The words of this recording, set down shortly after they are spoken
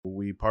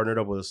we partnered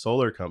up with a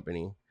solar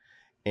company,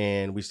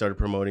 and we started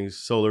promoting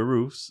solar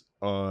roofs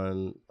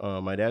on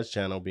my dad's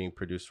channel being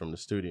produced from the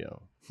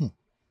studio.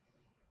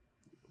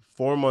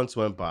 4 months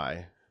went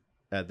by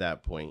at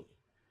that point,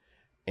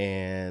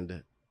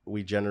 and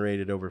we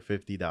generated over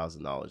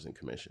 $50,000 in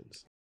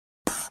commissions.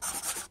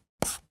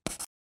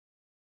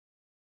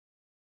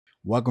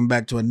 Welcome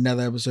back to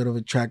another episode of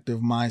Attractive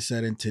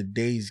Mindset. And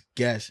today's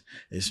guest,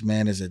 this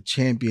man is a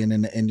champion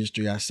in the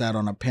industry. I sat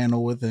on a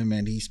panel with him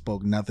and he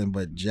spoke nothing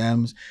but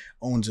gems.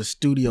 Owns a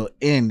studio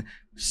in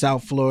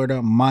South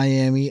Florida,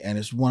 Miami, and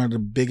it's one of the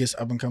biggest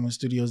up and coming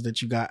studios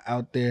that you got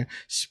out there.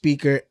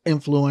 Speaker,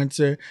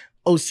 influencer,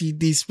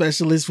 OCD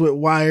specialist with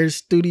Wires,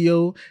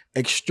 studio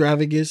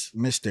extravagance,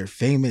 Mr.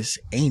 Famous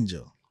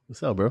Angel.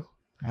 What's up, bro?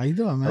 How you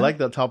doing, man? I like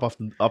the top off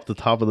the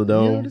top of the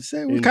dome. You know what I'm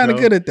saying? We're kind of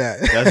good at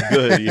that. That's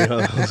good.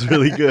 That was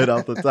really good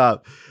off the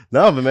top.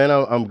 No, but man,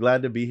 I'm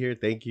glad to be here.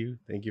 Thank you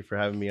for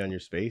having me on your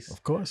space.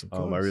 Of course. I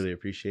really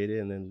appreciate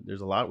it. And then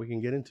there's a lot we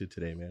can get into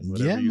today, man.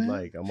 Whatever you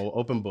like. I'm an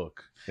open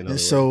book. And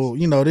so,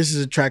 this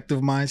is Attractive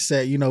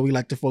Mindset. We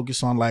like to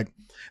focus on like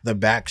the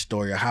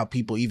backstory of how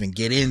people even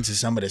get into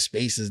some of the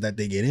spaces that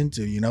they get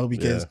into,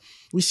 because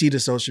we see the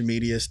social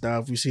media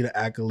stuff, we see the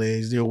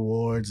accolades, the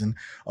awards and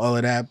all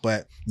of that,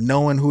 but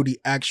knowing who the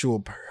actual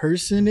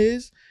person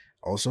is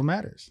also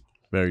matters.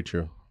 Very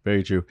true.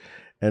 Very true.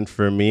 And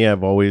for me,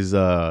 I've always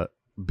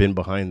been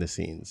behind the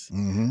scenes.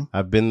 Mm-hmm.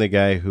 I've been the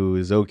guy who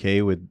is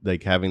okay with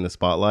like having the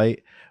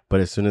spotlight,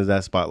 but as soon as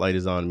that spotlight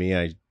is on me,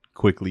 I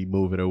quickly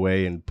move it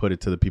away and put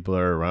it to the people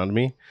that are around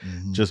me,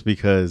 just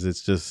because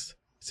it's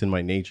in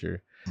my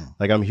nature.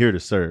 Like, I'm here to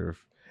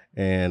serve,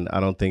 and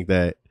I don't think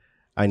that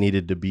I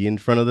needed to be in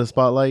front of the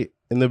spotlight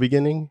in the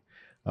beginning.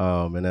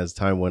 And as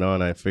time went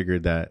on, I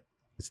figured that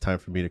it's time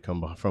for me to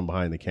come from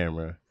behind the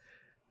camera.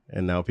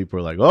 And now people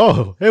are like,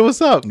 "Oh, hey, what's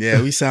up?"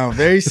 Yeah, we sound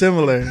very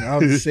similar.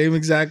 I'm the same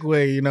exact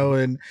way,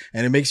 and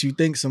it makes you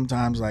think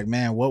sometimes like,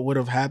 man, what would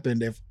have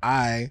happened if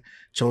I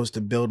chose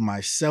to build my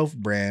self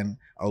brand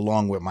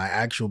along with my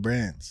actual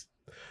brands?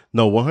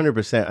 No,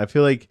 100%. I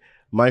feel like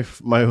my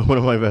one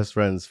of my best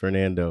friends,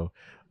 Fernando,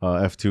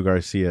 F2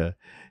 Garcia,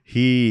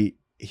 he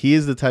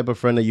is the type of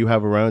friend that you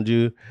have around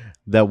you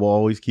that will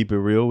always keep it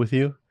real with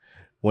you.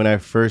 When I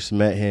first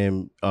met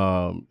him,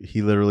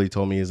 he literally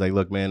told me, he's like,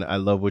 "Look, man, I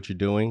love what you're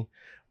doing,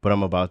 but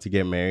I'm about to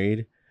get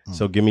married.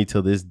 So give me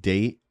till this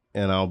date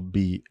and I'll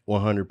be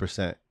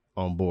 100%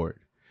 on board."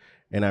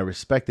 And I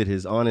respected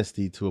his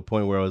honesty to a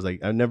point where I was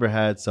like, I've never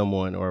had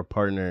someone or a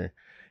partner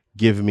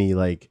give me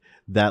like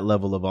that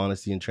level of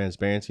honesty and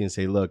transparency and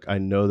say, "Look, I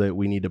know that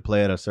we need to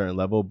play at a certain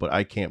level, but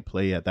I can't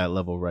play at that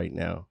level right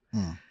now."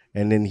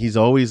 And then he's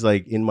always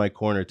like in my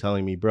corner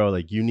telling me, "Bro,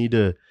 like you need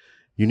to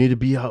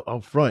be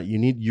out front.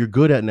 You're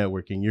good at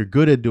networking. You're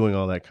good at doing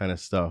all that kind of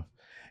stuff."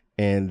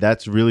 And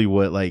that's really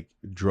what like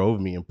drove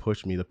me and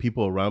pushed me. The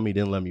people around me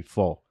didn't let me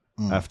fall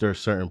after a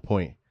certain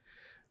point,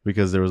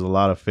 because there was a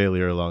lot of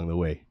failure along the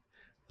way.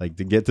 Like,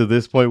 to get to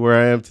this point where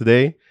I am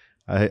today,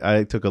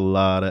 I took a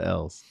lot of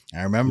L's.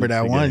 I remember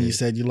that one. You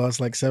said you lost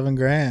like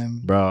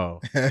 $7,000,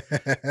 bro.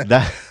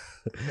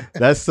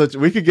 That's such.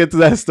 We could get to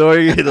that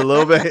story in a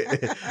little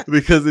bit,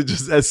 because it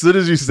just, as soon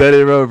as you said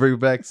it, bro, it brings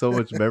back so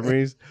much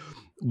memories.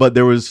 But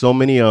there was so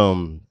many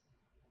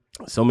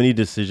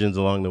decisions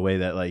along the way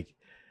that, like,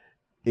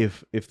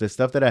 if the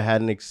stuff that I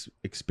hadn't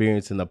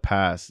experienced in the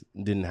past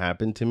didn't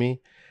happen to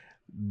me,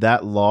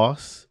 that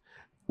loss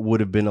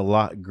would have been a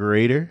lot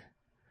greater,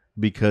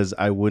 because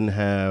I wouldn't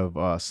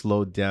have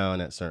slowed down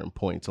at certain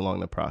points along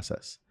the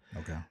process.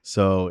 Okay.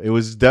 So it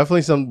was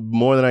definitely some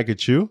more than I could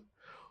chew,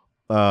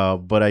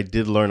 but I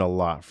did learn a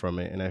lot from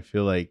it, and I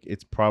feel like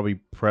it's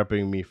probably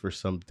prepping me for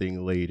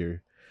something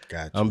later.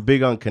 Gotcha. I'm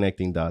big on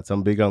connecting dots.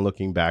 I'm big on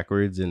looking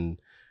backwards and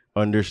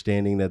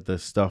understanding that the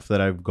stuff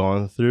that I've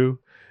gone through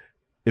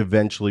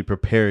eventually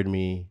prepared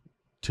me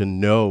to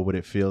know what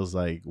it feels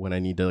like when I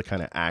need to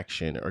kind of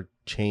action or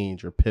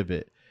change or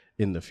pivot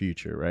in the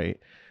future, right?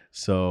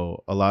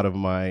 So a lot of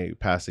my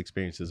past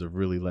experiences have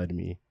really led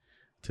me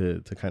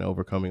to kind of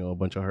overcoming a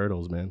bunch of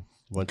hurdles, man.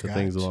 A bunch of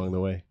things along the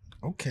way.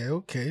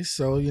 Okay.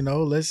 So,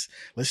 let's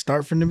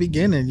start from the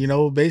beginning.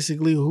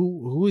 Basically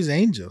who is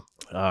Angel?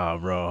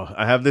 Bro,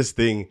 I have this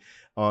thing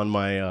on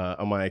my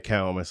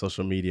account, on my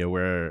social media,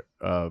 where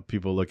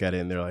people look at it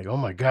and they're like, "Oh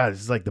my God, this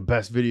is like the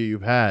best video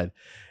you've had."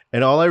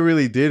 And all I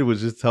really did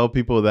was just tell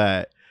people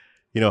that,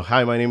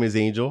 "Hi, my name is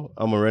Angel.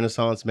 I'm a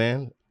Renaissance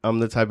man. I'm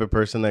the type of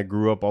person that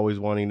grew up always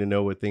wanting to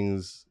know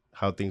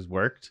how things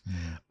worked.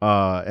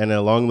 And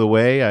along the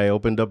way, I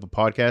opened up a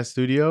podcast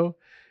studio,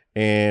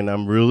 and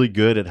I'm really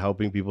good at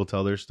helping people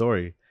tell their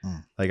story.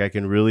 Like, I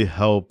can really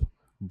help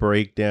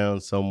break down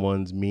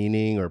someone's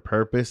meaning or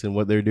purpose in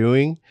what they're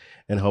doing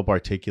and help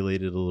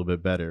articulate it a little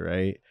bit better,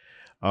 right?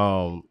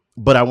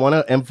 But I want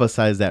to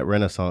emphasize that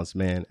Renaissance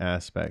man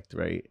aspect,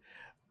 right?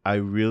 I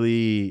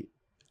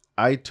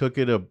took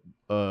it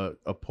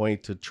a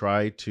point to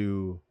try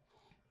to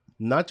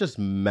not just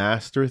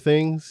master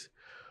things,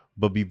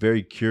 but be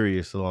very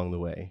curious along the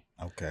way.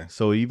 Okay.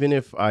 So even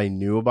if I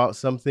knew about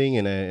something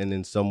and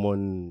then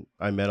someone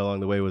I met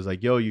along the way was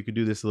like, "Yo, you could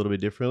do this a little bit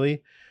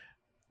differently,"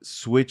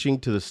 switching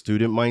to the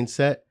student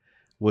mindset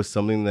was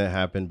something that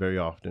happened very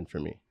often for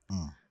me.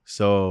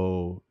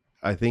 So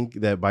I think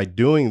that by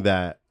doing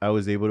that, I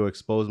was able to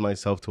expose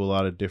myself to a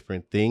lot of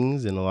different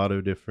things and a lot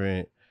of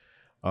different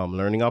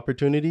learning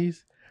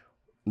opportunities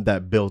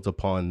that built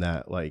upon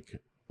that like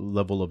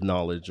level of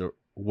knowledge or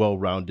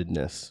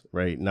well-roundedness,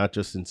 right? Not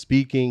just in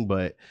speaking,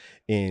 but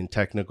in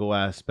technical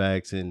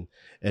aspects and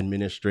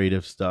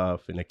administrative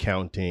stuff and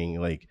accounting.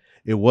 Like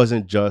it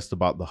wasn't just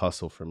about the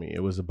hustle for me.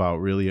 It was about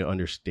really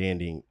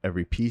understanding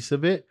every piece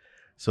of it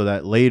so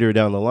that later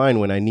down the line,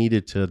 when I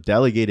needed to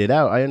delegate it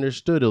out, I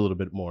understood a little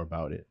bit more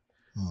about it,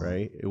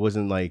 right? It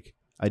wasn't like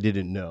I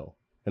didn't know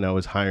and I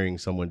was hiring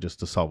someone just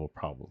to solve a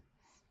problem.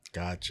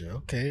 Gotcha.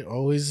 Okay.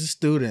 Always a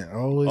student.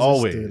 Always.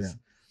 A student.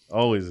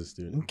 Always a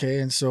student. Okay.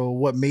 And so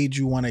what made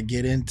you want to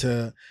get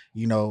into,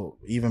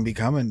 even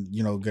becoming,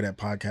 good at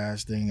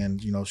podcasting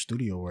and,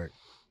 studio work?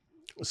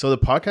 So the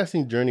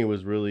podcasting journey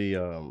was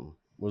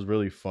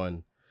really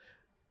fun.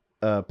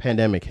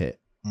 Pandemic hit.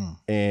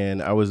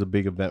 And I was a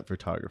big event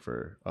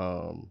photographer.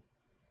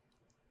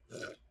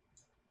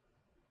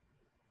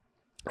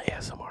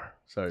 ASMR.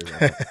 Sorry about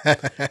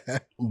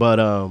that. But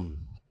I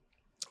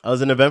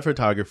was an event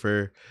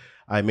photographer.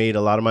 I made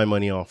a lot of my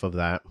money off of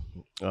that,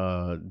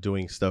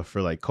 doing stuff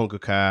for like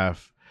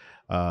CONCACAF,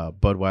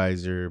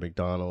 Budweiser,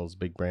 McDonald's,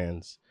 big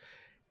brands.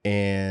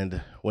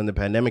 And when the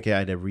pandemic hit, I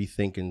had to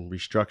rethink and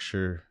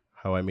restructure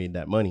how I made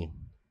that money.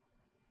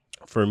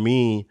 For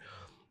me,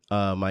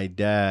 my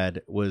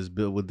dad was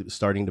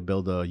starting to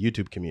build a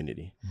YouTube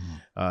community.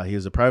 He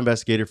was a private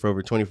investigator for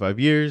over 25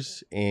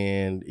 years,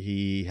 and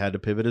he had to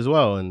pivot as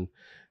well and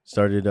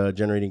started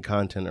generating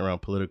content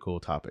around political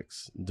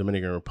topics,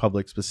 Dominican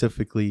Republic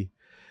specifically,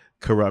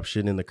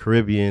 corruption in the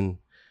Caribbean.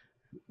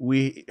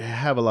 We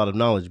have a lot of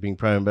knowledge being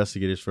private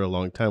investigators for a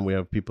long time. We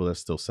have people that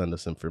still send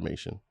us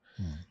information.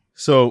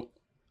 So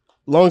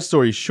long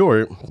story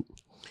short,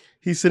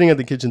 he's sitting at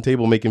the kitchen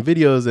table making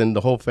videos and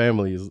the whole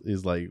family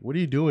is like, what are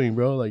you doing,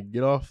 bro? Like,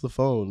 get off the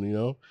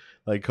phone,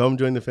 like come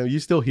join the family. You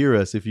still hear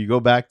us. If you go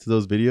back to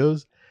those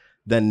videos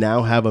that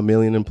now have 1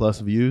 million+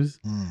 views,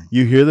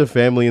 you hear the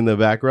family in the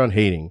background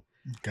hating.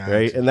 Gotcha.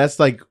 Right. And that's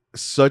like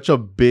such a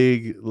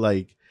big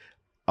like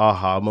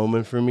aha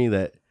moment for me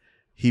that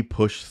he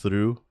pushed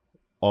through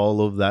all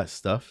of that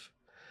stuff,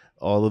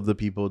 all of the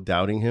people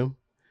doubting him.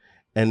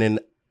 And then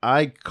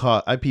I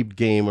peeped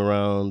game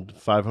around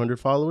 500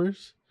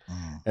 followers.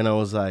 And I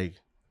was like,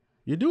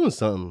 you're doing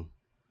something.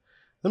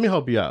 Let me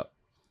help you out.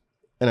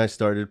 And I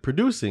started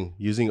producing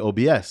using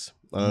OBS.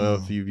 I don't know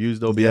if you've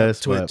used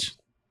OBS. Yeah,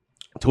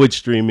 Twitch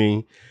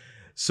streaming.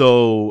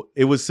 So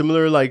it was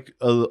similar like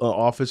an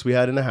office we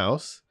had in the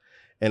house.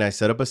 And I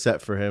set up a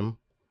set for him.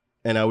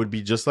 And I would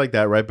be just like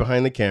that, right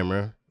behind the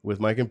camera with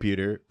my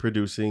computer,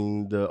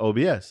 producing the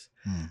OBS,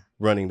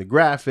 running the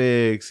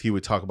graphics. He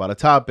would talk about a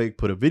topic,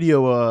 put a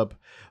video up,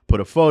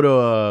 put a photo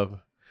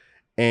up.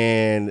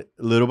 And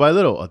little by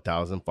little,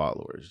 1,000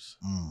 followers,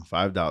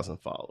 5,000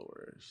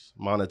 followers,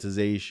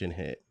 monetization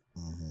hit,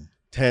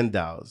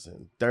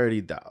 10,000,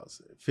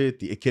 30,000,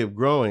 50. It kept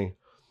growing.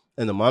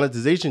 And the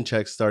monetization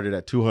checks started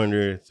at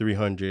 200,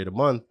 300 a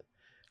month.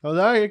 I was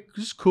like, all right,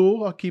 it's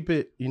cool. I'll keep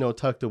it,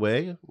 tucked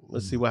away.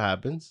 Let's see what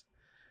happens.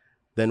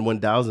 Then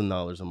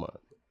 $1,000 a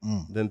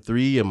month, then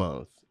 3 a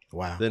month.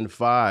 Wow. Then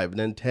 5,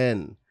 then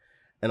 10.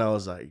 And I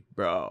was like,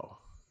 bro,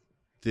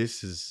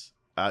 this is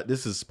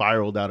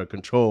spiraled out of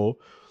control.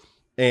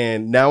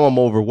 And now I'm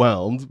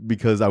overwhelmed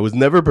because I was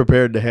never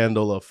prepared to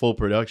handle a full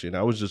production.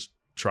 I was just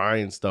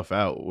trying stuff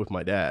out with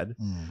my dad.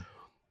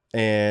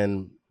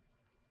 And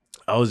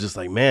I was just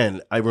like,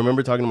 man, I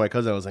remember talking to my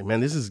cousin. I was like, man,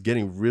 this is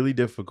getting really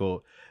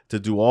difficult to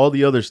do all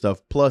the other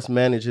stuff, plus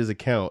manage his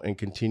account and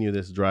continue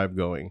this drive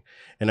going.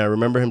 And I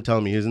remember him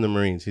telling me, he was in the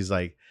Marines. He's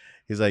like,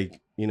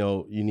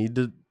 you need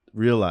to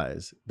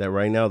realize that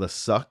right now the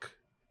suck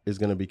is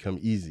going to become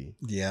easy.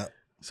 Yeah.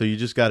 So you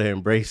just got to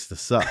embrace the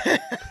suck.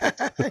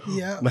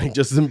 Yeah. Like,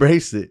 just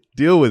embrace it.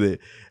 Deal with it.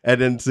 And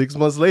then 6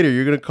 months later,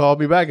 you're going to call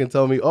me back and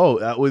tell me, oh,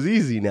 that was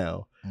easy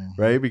now.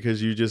 Right? Because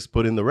you just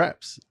put in the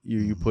reps.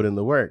 You put in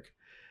the work.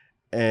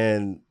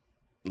 And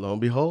lo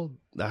and behold,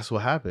 that's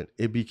what happened.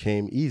 It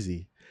became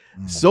easy.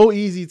 So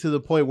easy to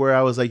the point where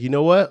I was like, you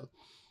know what?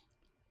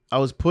 I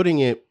was putting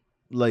it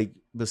like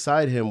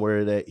beside him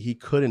where that he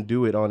couldn't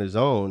do it on his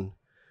own.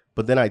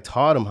 But then I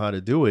taught him how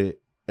to do it.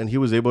 And he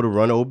was able to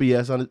run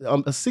OBS on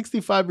a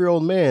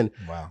 65-year-old man.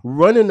 Wow.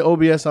 Running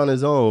OBS on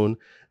his own,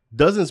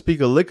 doesn't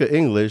speak a lick of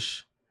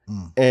English,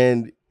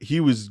 and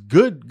he was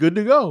good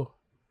to go.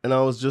 And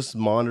I was just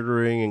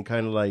monitoring and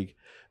kind of like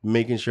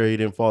making sure he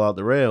didn't fall out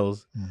the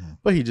rails,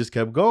 but he just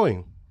kept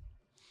going.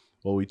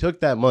 Well, we took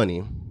that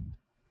money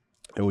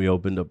and we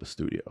opened up a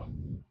studio.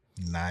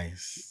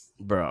 Nice.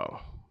 Bro,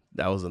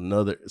 that was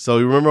another. So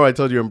you remember I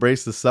told you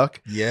embrace the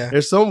suck? Yeah.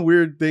 There's some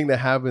weird thing that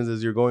happens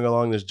as you're going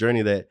along this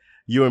journey that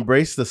you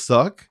embrace the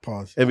suck.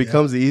 Pause. It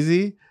becomes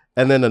easy,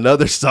 and then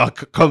another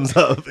suck comes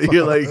up. And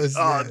you're like,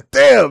 oh,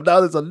 damn, now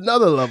there's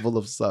another level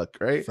of suck,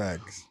 right?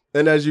 Facts.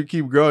 And as you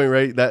keep growing,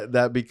 right,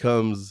 that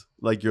becomes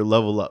like your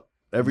level up.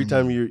 Every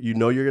time you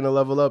know you're gonna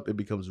level up, it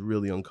becomes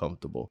really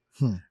uncomfortable,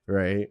 Hmm.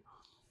 right?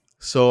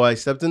 So I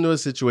stepped into a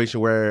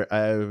situation where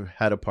I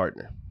had a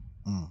partner,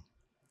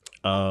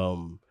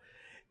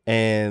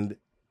 and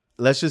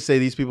let's just say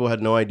these people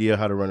had no idea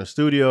how to run a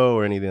studio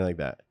or anything like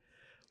that.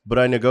 But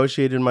I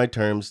negotiated my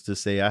terms to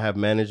say I have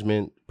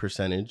management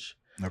percentage.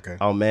 Okay.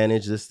 I'll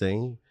manage this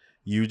thing.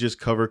 You just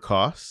cover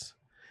costs,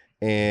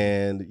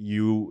 and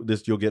you'll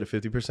get a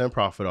 50%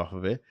 profit off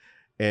of it,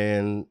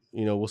 and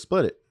we'll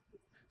split it.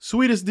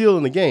 Sweetest deal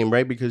in the game,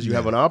 right? Because you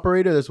have an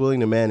operator that's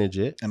willing to manage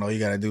it, and all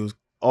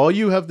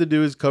you have to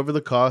do is cover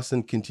the costs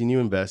and continue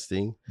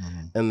investing,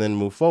 and then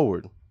move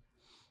forward.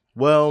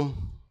 Well,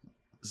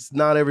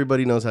 not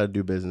everybody knows how to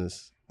do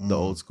business the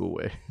old school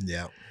way.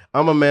 Yeah.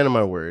 I'm a man of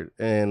my word.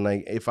 And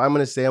like, if I'm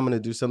going to say I'm going to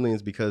do something,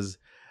 it's because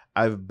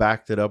I've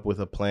backed it up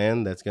with a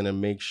plan that's going to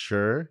make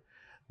sure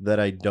that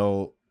I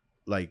don't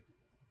like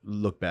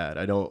look bad.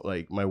 I don't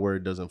like my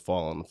word doesn't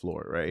fall on the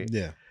floor. Right.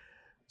 Yeah.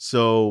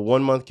 So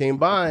 1 month came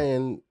by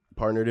and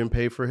partner didn't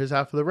pay for his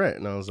half of the rent.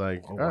 And I was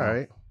like, all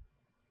right.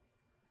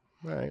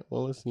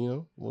 Well, let's,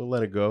 we'll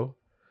let it go.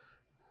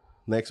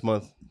 Next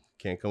month,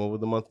 can't come up with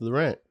the month of the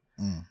rent.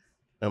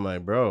 I'm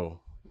like, bro,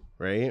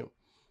 right?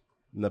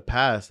 In the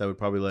past, I would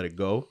probably let it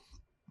go.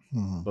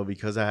 But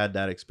because I had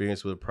that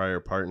experience with a prior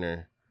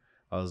partner,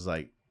 I was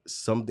like,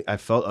 I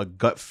felt a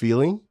gut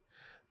feeling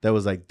that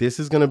was like, this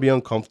is going to be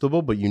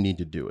uncomfortable, but you need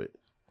to do it.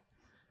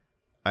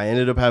 I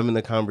ended up having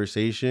the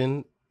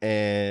conversation,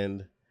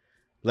 and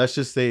let's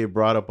just say it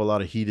brought up a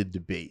lot of heated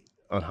debate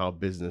on how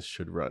business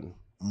should run,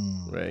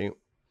 right?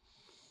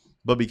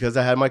 But because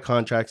I had my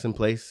contracts in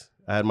place,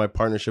 I had my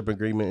partnership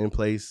agreement in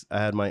place, I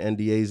had my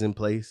NDAs in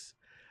place,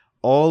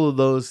 all of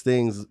those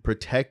things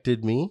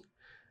protected me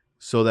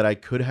so that I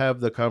could have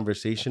the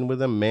conversation with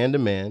them man to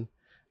man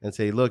and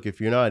say, look, if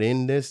you're not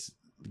in this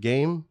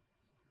game,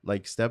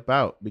 like, step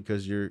out,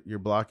 because you're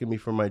blocking me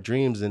from my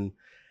dreams. And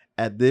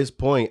at this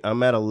point,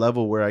 I'm at a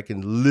level where I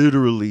can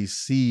literally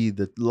see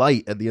the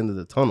light at the end of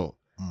the tunnel.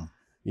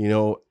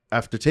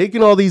 After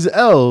taking all these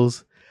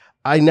L's,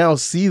 I now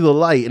see the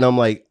light, and I'm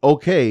like,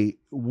 okay,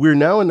 we're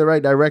now in the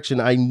right direction.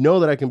 I know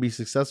that I can be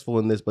successful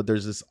in this, but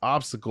there's this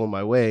obstacle in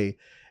my way,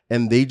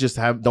 and they just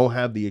don't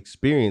have the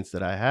experience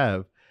that I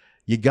have.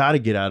 You got to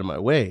get out of my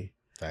way.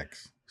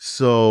 Thanks.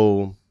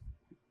 So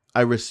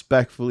I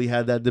respectfully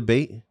had that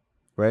debate,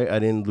 right? I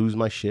didn't lose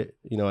my shit.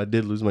 I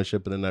did lose my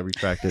shit, but then I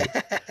retracted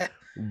it.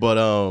 But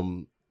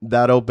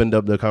that opened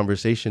up the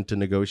conversation to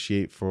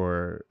negotiate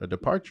for a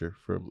departure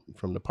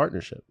from the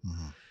partnership.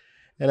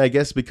 And I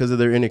guess because of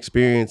their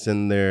inexperience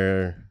and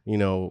their,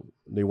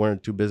 they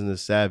weren't too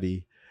business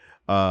savvy,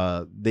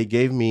 they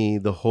gave me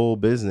the whole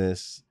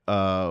business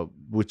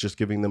with just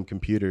giving them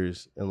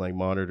computers and like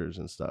monitors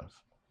and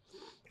stuff.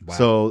 Wow.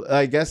 So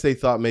I guess they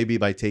thought maybe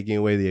by taking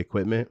away the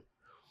equipment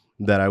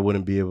that I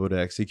wouldn't be able to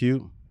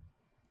execute.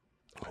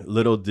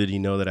 Little did he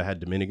know that I had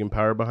Dominican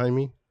power behind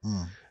me.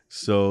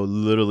 So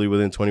literally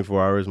within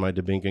 24 hours, my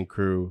Dominican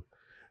crew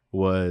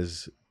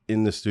was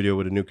in the studio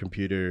with a new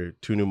computer,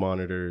 2 new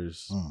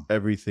monitors,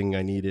 everything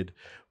I needed,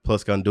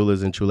 plus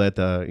gandulas and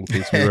chuleta in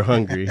case we were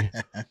hungry.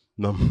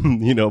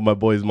 My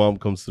boy's mom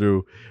comes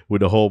through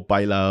with a whole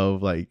paila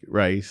of like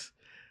rice.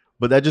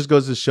 But that just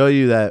goes to show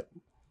you that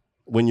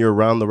when you're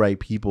around the right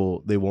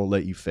people, they won't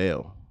let you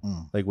fail.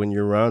 Like when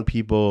you're around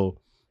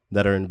people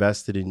that are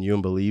invested in you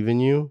and believe in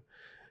you,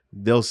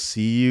 they'll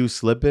see you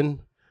slipping,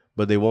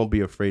 but they won't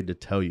be afraid to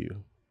tell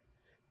you.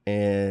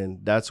 And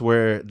that's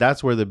where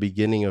the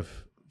beginning of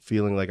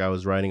feeling like I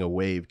was riding a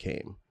wave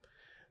came,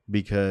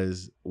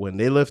 because when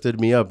they lifted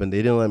me up and they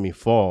didn't let me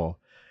fall,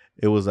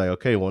 it was like,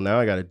 okay, well, now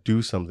I got to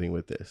do something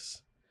with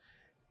this.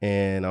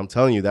 And I'm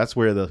telling you, that's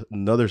where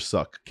another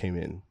suck came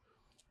in,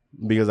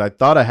 because I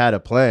thought I had a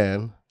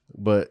plan,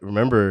 but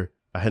remember,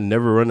 I had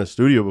never run a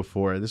studio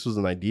before. This was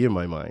an idea in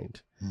my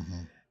mind.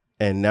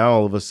 And now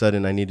all of a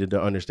sudden I needed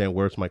to understand,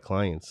 where's my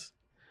clients?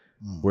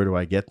 Where do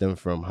I get them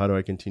from? How do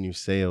I continue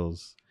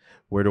sales?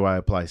 Where do I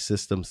apply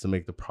systems to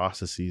make the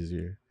process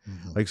easier?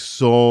 Like,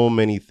 so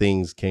many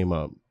things came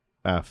up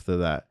after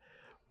that.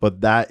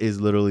 But that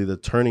is literally the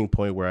turning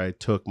point where I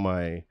took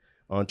my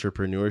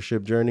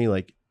entrepreneurship journey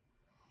like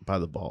by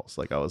the balls.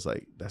 Like, I was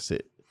like, that's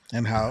it.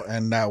 And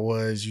that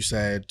was, you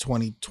said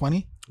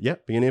 2020? Yeah,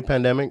 beginning of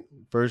pandemic,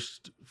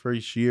 first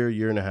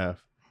year and a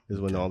half is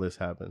when all this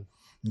happened.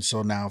 And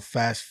so now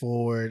fast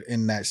forward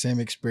in that same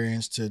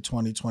experience to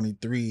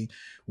 2023,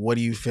 what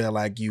do you feel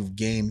like you've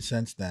gained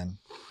since then?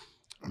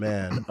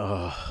 Man,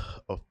 a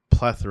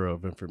plethora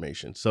of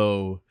information.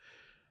 So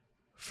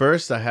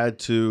first I had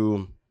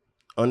to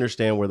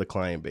understand where the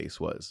client base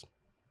was.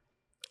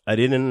 I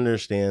didn't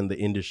understand the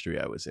industry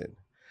I was in.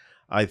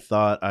 I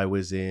thought I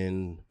was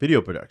in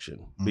video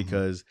production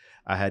because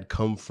I had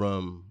come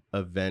from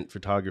event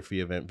photography,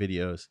 event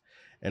videos.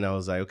 And I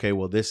was like, okay,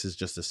 well, this is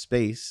just a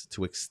space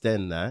to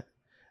extend that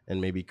and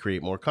maybe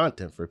create more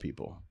content for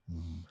people.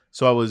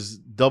 So I was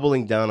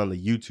doubling down on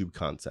the YouTube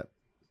concept.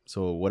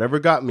 So whatever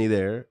got me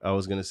there, I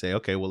was going to say,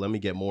 okay, well, let me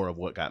get more of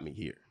what got me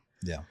here.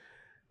 Yeah.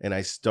 And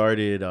I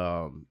started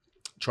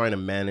trying to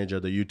manage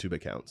other YouTube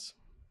accounts.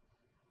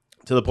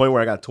 to the point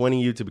where I got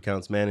 20 YouTube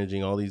accounts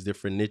managing all these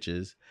different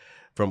niches,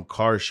 from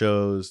car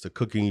shows to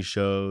cooking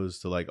shows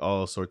to like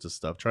all sorts of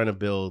stuff, trying to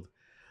build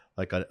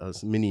like a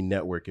mini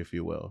network, if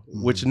you will,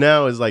 which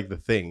now is like the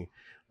thing,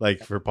 like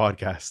for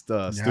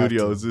podcast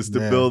studios, is to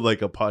build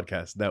like a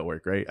podcast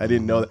network, right? I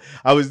didn't know that.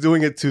 I was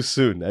doing it too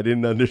soon. I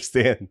didn't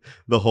understand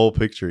the whole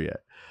picture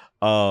yet.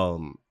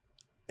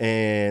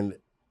 And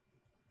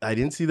I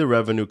didn't see the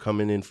revenue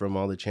coming in from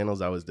all the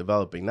channels I was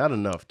developing, not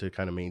enough to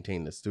kind of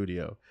maintain the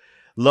studio.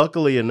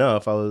 Luckily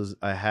enough,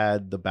 I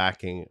had the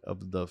backing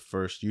of the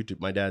first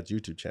my dad's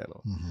YouTube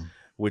channel,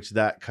 which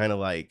that kind of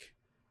like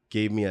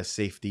gave me a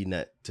safety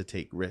net to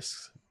take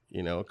risks,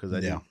 you know, because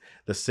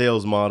the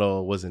sales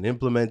model wasn't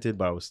implemented,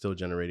 but I was still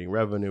generating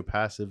revenue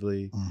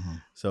passively.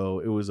 So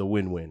it was a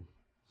win-win.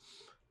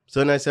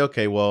 So then I said,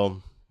 okay,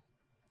 well,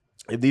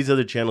 if these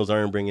other channels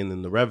aren't bringing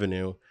in the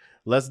revenue,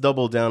 let's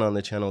double down on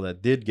the channel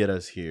that did get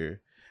us here,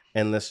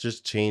 and let's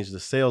just change the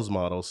sales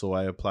model. So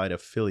I applied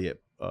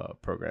affiliate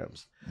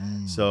programs.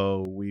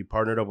 So we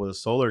partnered up with a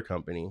solar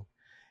company,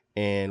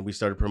 and we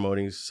started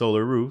promoting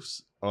solar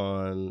roofs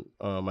on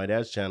my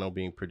dad's channel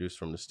being produced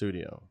from the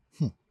studio.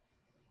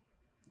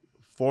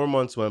 4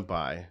 months went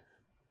by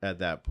at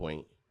that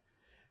point,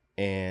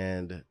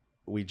 and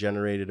we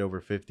generated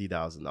over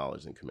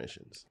 $50,000 in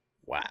commissions.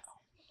 Wow.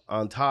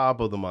 On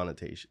top of the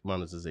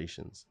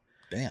monetizations.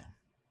 Damn.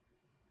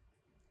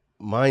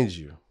 Mind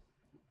you,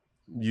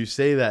 you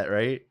say that,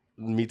 right?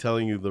 Me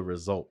telling you the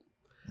result.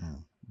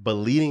 But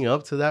leading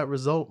up to that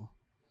result,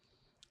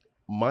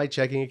 my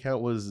checking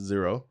account was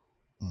zero.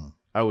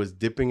 I was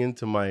dipping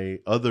into my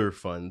other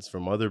funds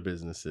from other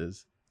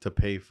businesses to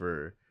pay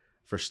for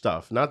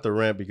stuff. Not the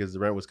rent, because the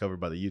rent was covered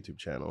by the YouTube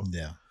channel.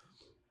 Yeah.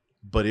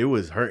 But it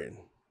was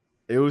hurting.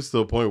 It was to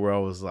a point where I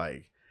was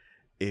like,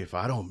 if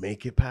I don't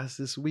make it past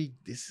this week,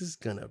 this is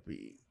gonna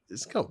be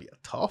a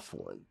tough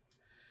one.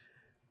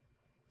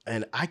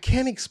 And I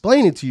can't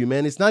explain it to you,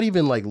 man. It's not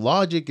even like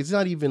logic. It's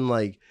not even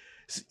like,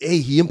 hey,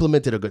 he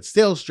implemented a good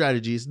sales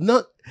strategy. It's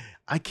not,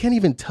 I can't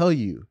even tell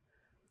you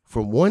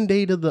from one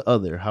day to the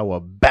other how a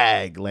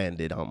bag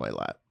landed on my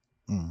lap.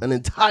 An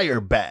entire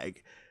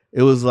bag.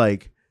 It was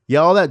like, yeah,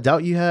 all that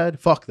doubt you had,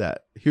 fuck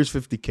that. Here's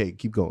 $50K.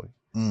 Keep going.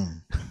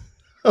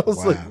 I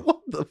was like,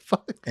 what the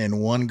fuck? In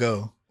one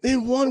go.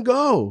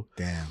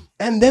 Damn.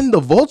 And then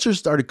the vultures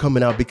started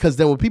coming out, because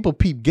then when people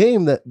peep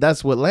game,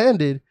 that's what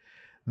landed.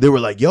 They were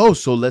like, yo,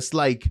 so let's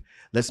make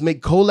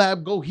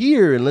collab go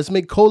here, and let's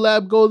make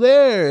collab go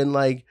there, and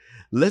like,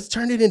 let's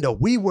turn it into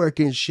WeWork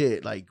and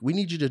shit. Like, we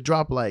need you to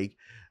drop like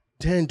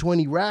 10,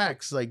 20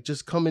 racks, like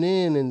just coming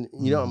in, and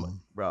you know, I'm like,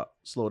 bro,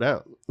 slow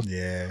down.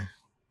 Yeah.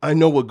 I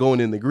know what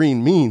going in the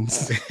green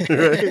means.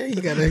 Right?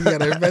 you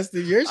gotta invest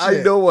in your shit.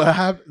 I know what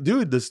happened.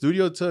 Dude,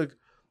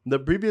 the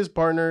previous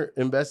partner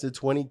invested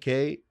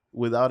 $20K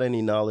without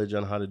any knowledge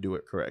on how to do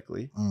it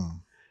correctly.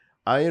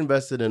 I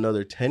invested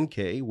another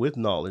 $10K with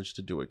knowledge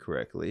to do it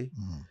correctly.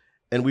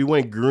 And we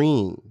went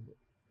green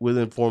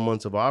within 4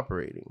 months of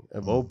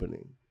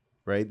opening,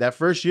 right? That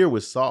first year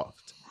was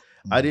soft.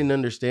 I didn't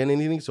understand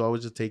anything, so I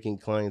was just taking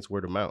clients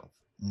word of mouth.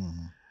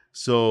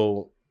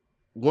 So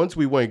once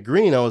we went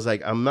green, I was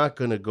like, I'm not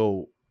going to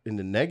go in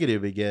the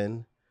negative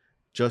again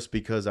just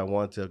because I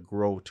want to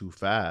grow too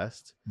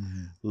fast.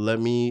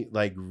 Let me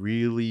like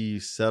really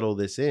settle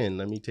this in.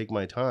 Let me take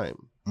my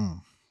time.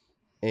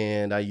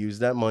 And I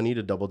used that money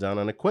to double down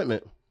on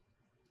equipment.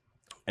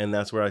 And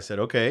that's where I said,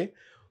 okay,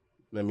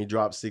 let me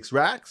drop 6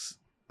 racks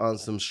on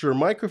some Shure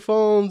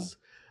microphones.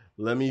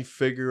 Let me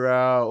figure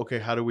out, okay,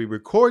 how do we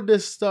record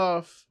this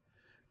stuff?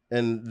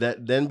 And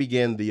that then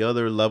began the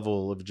other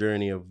level of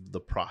journey of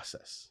the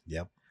process.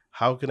 Yep.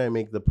 How can I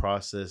make the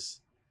process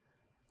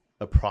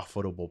a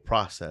profitable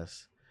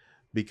process?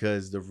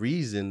 Because the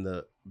reason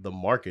the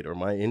market or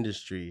my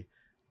industry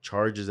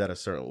charges at a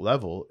certain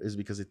level is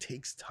because it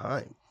takes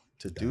time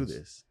to do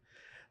this.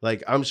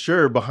 Like, I'm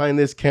sure behind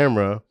this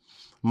camera,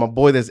 my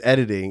boy that's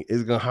editing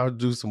is gonna have to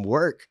do some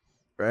work,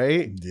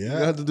 right? Yeah,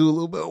 you have to do a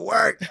little bit of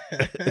work.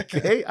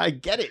 Okay, I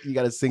get it. You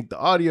got to sync the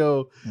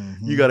audio.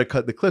 You got to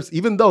cut the clips.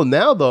 Even though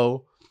now,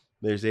 though,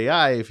 there's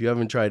AI. If you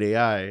haven't tried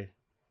AI,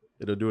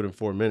 it'll do it in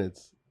 4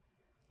 minutes.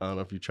 I don't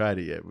know if you tried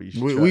it yet, but you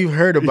should try. We've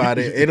heard about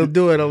it. It'll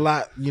do it a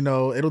lot. You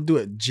know, it'll do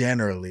it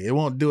generally. It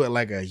won't do it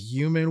like a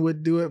human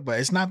would do it, but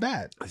it's not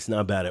bad. It's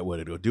not bad at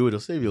what it'll do. It'll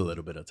save you a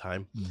little bit of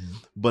time.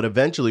 But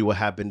eventually what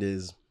happened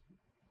is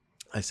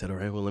I said, all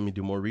right, well, let me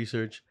do more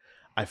research.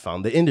 I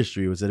found the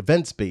industry. It was an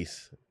event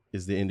space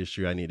is the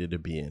industry I needed to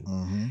be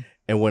in.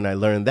 And when I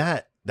learned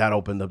that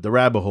opened up the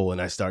rabbit hole, and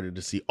I started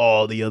to see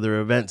all the other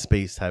event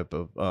space type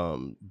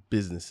of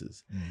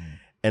businesses.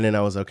 And then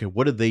I was, okay,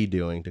 what are they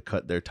doing to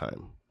cut their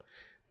time?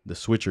 The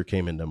switcher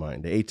came into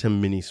mind, the ATEM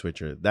mini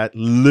switcher. That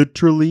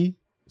literally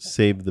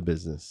saved the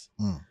business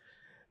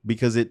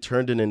because it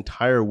turned an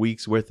entire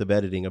week's worth of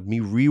editing of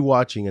me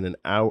rewatching in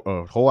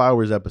a whole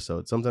hour's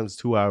episode, sometimes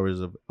 2 hours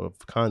of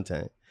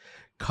content,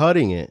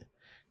 cutting it,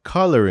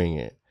 coloring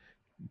it,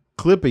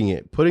 clipping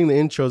it, putting the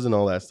intros and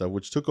all that stuff,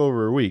 which took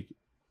over a week,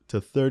 to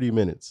 30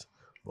 minutes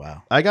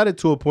Wow. I got it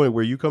to a point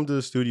where you come to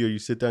the studio, you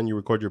sit down, you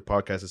record your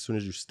podcast. As soon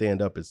as you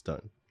stand up, it's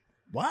done.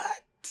 What?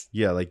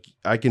 Yeah, like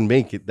I can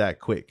make it that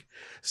quick.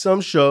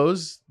 Some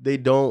shows, they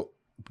don't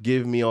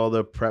give me all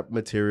the prep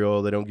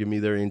material. They don't give me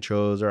their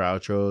intros or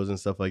outros and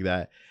stuff like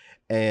that.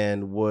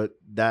 And what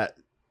that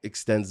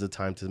extends the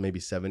time to maybe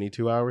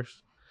 72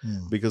 hours.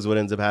 Because what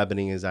ends up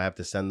happening is I have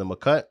to send them a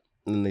cut,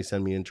 and then they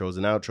send me intros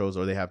and outros,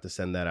 or they have to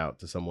send that out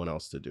to someone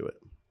else to do it.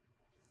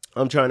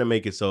 I'm trying to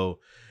make it so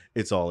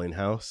it's all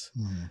in-house.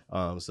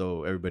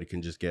 So everybody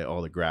can just get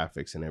all the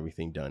graphics and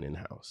everything done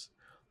in-house.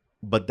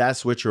 But that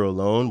switcher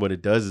alone, what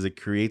it does is it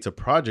creates a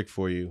project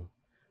for you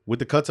with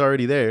the cuts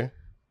already there,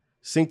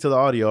 sync to the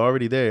audio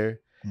already there,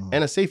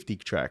 and a safety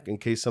track in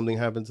case something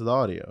happened to the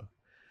audio.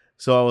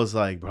 So I was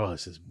like, bro,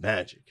 this is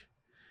magic.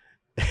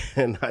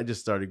 And I just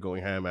started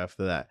going ham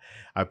after that.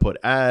 I put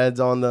ads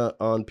on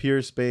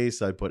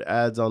Peerspace. I put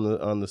ads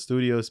on the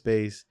studio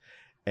space,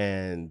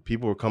 and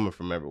people were coming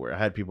from everywhere. I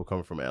had people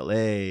coming from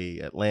LA,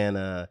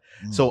 Atlanta.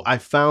 So I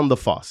found the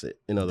faucet,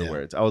 in other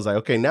words. I was like,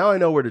 okay, now I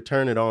know where to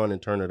turn it on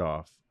and turn it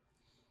off.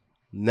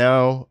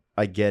 Now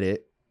I get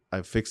it.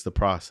 I fixed the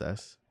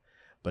process,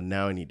 but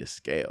now I need to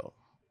scale.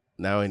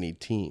 Now I need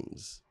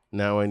teams.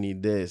 Now I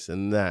need this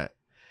and that.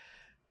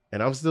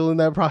 And I'm still in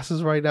that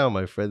process right now,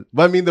 my friend.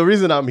 But I mean, the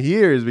reason I'm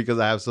here is because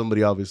I have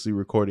somebody obviously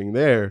recording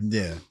there.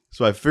 Yeah.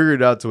 So I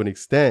figured it out to an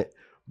extent,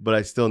 but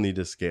I still need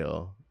to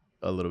scale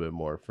a little bit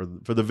more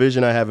for the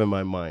vision I have in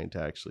my mind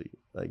to actually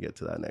get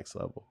to that next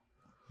level.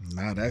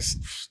 No,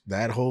 that's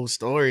that whole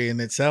story in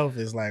itself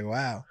is like,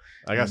 wow.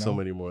 I got so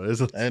many more.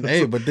 And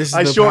hey, but this is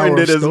I the shortened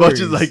power it of as much as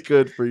stories. I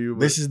could for you. But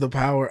This is the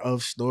power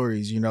of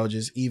stories,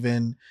 just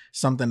even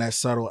something as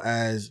subtle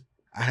as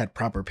I had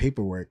proper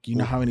paperwork. You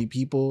know how many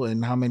people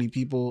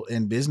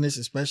in business,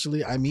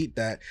 especially, I meet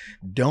that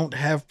don't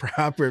have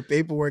proper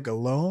paperwork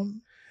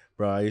alone.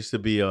 Bro, I used to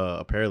be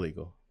a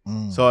paralegal.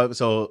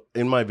 So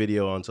in my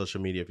video on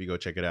social media, if you go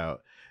check it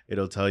out,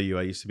 it'll tell you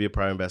I used to be a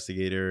private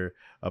investigator,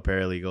 a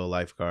paralegal,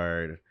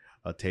 lifeguard,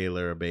 a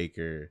tailor, a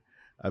baker.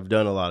 I've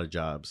done a lot of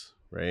jobs,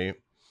 right?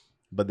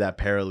 But that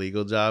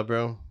paralegal job,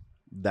 bro,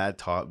 that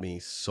taught me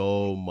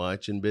so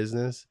much in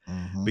business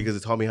because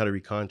it taught me how to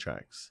read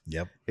contracts.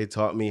 Yep. It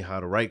taught me how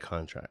to write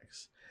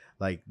contracts.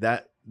 Like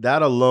that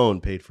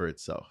alone paid for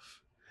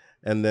itself.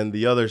 And then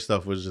the other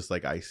stuff was just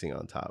like icing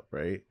on top,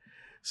 right?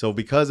 So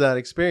because of that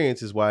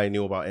experience is why I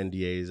knew about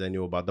NDAs. I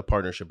knew about the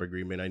partnership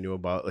agreement. I knew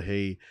about,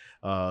 hey,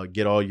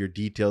 get all your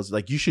details.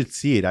 Like, you should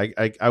see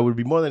it. I would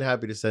be more than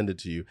happy to send it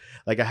to you.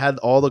 Like, I had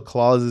all the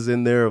clauses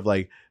in there of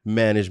like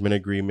management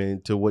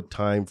agreement to what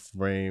time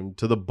frame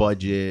to the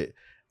budget.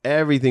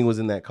 Everything was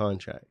in that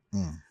contract.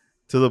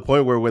 To the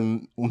point where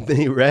when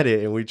they read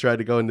it and we tried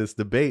to go in this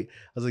debate,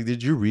 I was like,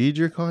 did you read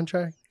your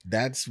contract?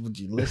 That's what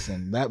you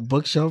listen. That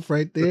bookshelf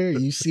right there,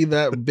 you see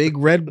that big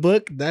red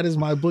book? That is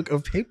my book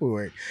of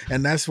paperwork.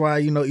 And that's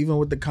why, even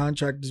with the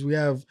contractors, we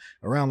have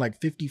around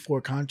like 54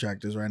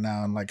 contractors right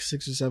now in like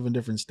 6 or 7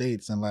 different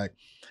states. And like,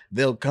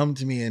 they'll come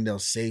to me and they'll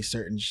say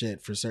certain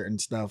shit for certain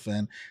stuff.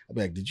 And I'll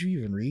be like, did you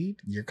even read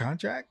your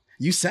contract?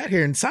 You sat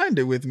here and signed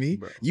it with me.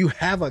 Bro. You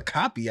have a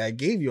copy. I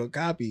gave you a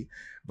copy.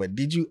 But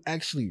did you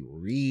actually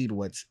read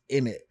what's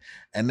in it?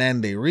 And then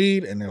they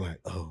read and they're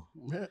like, oh,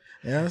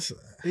 yes.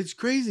 It's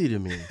crazy to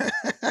me.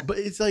 But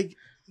it's like,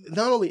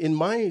 not only in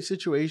my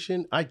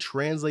situation, I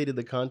translated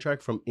the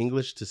contract from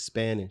English to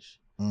Spanish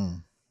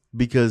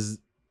because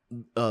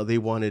they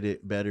wanted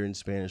it better in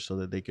Spanish so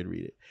that they could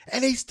read it.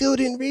 And they still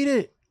didn't read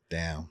it.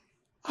 Damn.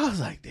 I was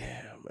like,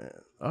 damn, man.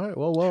 All right,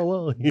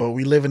 well. But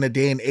we live in a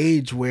day and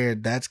age where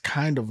that's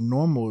kind of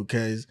normal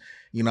because,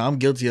 I'm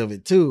guilty of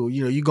it too.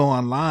 You go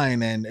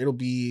online and it'll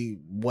be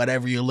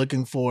whatever you're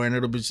looking for and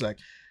it'll be just like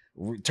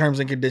terms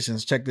and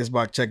conditions. Check this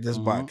box, check this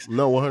box.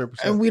 No,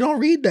 100%. And we don't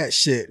read that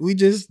shit. We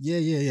just,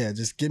 yeah.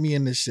 Just get me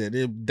in this shit.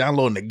 They're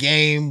downloading the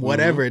game,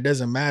 whatever. It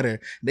doesn't matter.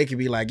 They could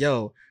be like,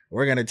 yo,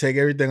 we're going to take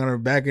everything on the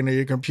back end of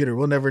your computer.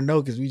 We'll never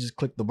know because we just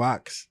click the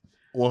box.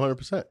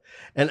 100%.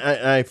 And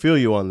I feel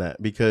you on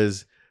that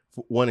because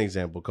one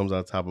example comes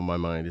on top of my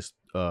mind is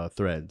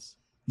Threads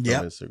on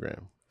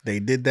Instagram. They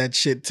did that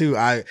shit too.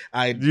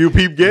 You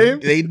peep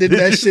game? They did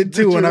that shit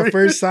too. When I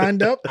first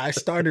signed up, I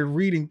started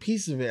reading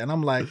pieces of it and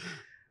I'm like,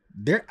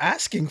 they're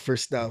asking for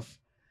stuff.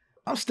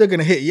 I'm still going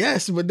to hit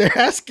yes, but they're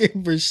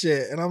asking for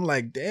shit. And I'm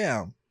like,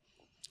 damn.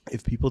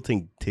 If people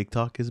think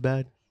TikTok is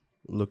bad,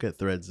 look at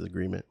Threads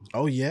agreement.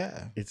 Oh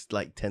yeah. It's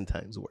like 10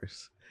 times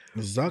worse.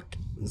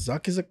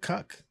 Zuck is a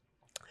cuck.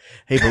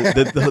 Hey,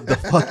 but the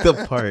fucked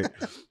up part.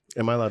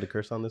 Am I allowed to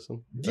curse on this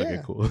one? Yeah.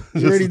 Okay, cool.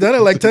 You already done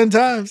it like 10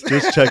 times.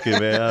 Just checking,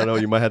 man. I don't know.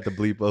 You might have to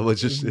bleep a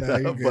bunch of shit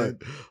out.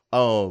 Good.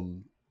 But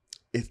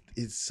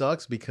it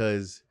sucks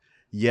because,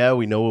 yeah,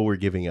 we know what we're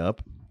giving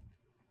up.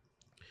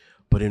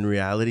 But in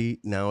reality,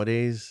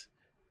 nowadays,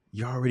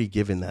 you're already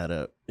giving that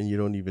up and you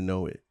don't even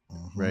know it,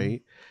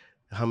 right?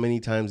 How many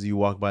times do you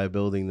walk by a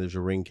building, there's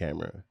a Ring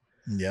camera?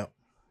 Yep.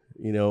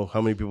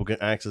 How many people can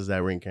access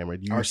that Ring camera?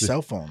 Our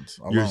cell phones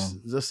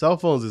alone. The cell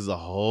phones is a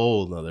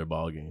whole nother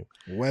ballgame.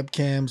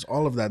 Webcams,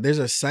 all of that. There's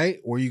a site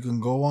where you can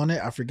go on it.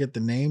 I forget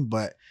the name,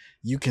 but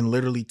you can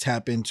literally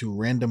tap into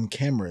random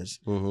cameras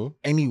Mm-hmm.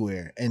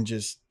 anywhere and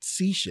just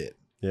see shit.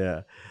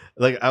 Yeah.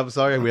 Like, I'm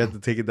sorry we had to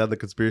take it down the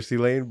conspiracy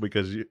lane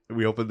because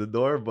we opened the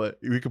door, but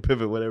we can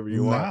pivot whatever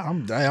you want. Nah,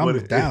 I'm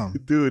down.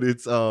 Dude,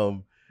 it's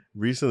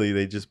recently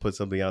they just put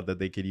something out that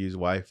they could use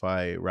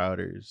Wi-Fi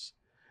routers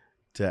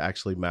to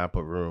actually map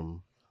a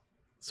room.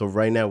 So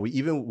right now, we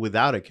even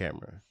without a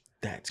camera,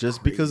 That's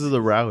just crazy. because of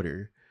the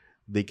router,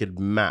 they could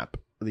map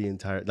the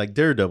entire, like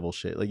Daredevil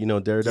shit. Like, you know,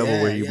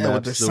 Daredevil where you with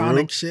maps the the Sonic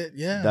room. shit.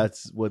 Yeah,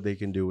 That's what they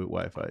can do with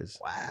Wi-Fi's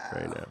wow.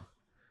 right now.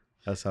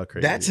 That's how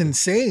crazy. That's it is.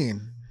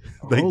 insane.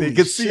 Like, Holy they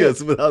can see shit.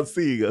 us without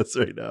seeing us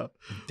right now.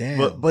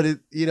 Damn. But it,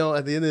 you know,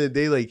 at the end of the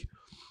day, like,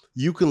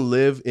 you can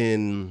live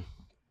in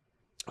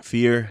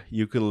fear.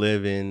 You can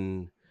live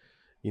in,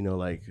 you know,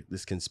 like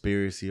this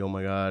conspiracy. Oh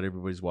my God,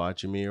 everybody's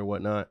watching me or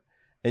whatnot.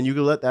 And you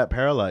can let that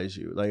paralyze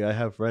you. Like, I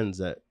have friends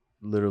that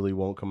literally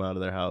won't come out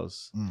of their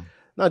house.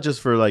 Not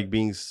just for like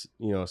being,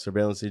 you know,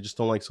 surveillance. They just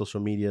don't like social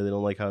media. They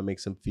don't like how it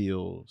makes them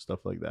feel,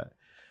 stuff like that.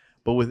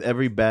 But with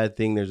every bad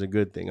thing, there's a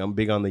good thing. I'm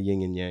big on the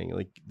yin and yang.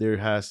 Like, there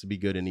has to be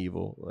good and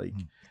evil. Like,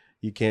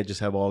 you can't just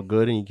have all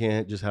good and you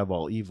can't just have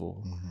all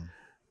evil. Mm-hmm.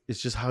 It's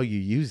just how you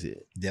use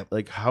it. Yep.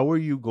 Like, how are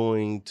you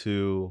going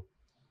to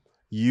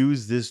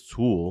use this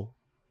tool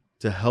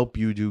to help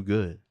you do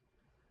good?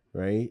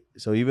 Right?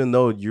 So even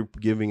though you're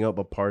giving up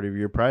a part of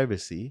your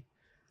privacy,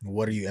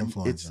 what are you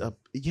influencing?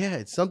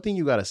 It's something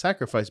you got to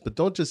sacrifice, but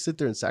don't just sit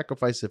there and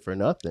sacrifice it for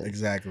nothing.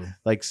 Exactly.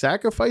 Like,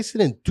 sacrifice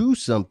it and do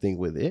something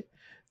with it.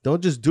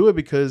 Don't just do it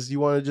because you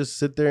want to just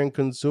sit there and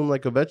consume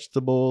like a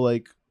vegetable,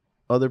 like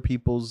other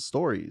people's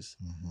stories.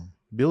 Mm-hmm.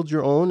 Build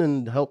your own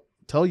and help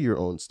tell your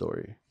own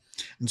story.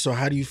 And so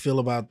how do you feel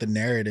about the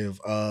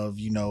narrative of,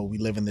 you know, we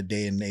live in the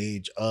day and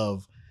age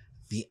of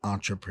the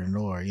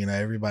entrepreneur? You know,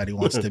 everybody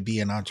wants to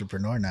be an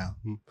entrepreneur now.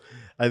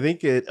 I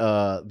think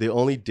the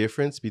only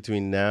difference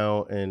between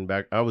now and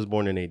back, I was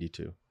born in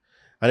 82.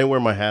 I didn't wear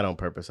my hat on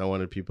purpose. I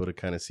wanted people to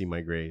kind of see my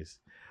grays.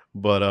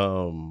 But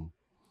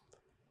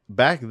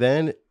back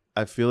then,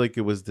 I feel like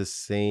it was the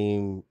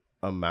same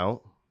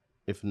amount,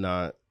 if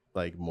not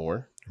like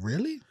more.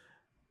 Really?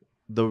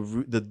 The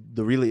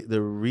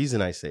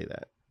reason I say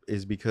that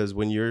is because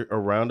when you're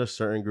around a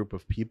certain group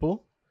of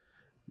people,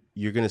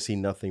 you're going to see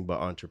nothing but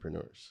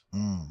entrepreneurs,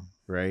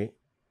 right?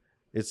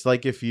 It's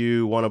like if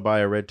you want to buy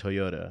a red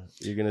Toyota,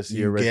 you're going to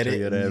see a red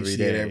Toyota every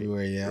day,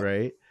 everywhere, yeah.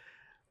 Right?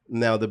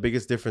 Now, the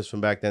biggest difference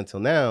from back then till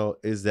now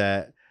is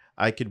that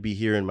I could be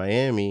here in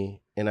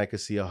Miami and I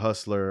could see a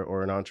hustler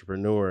or an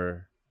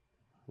entrepreneur,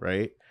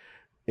 right,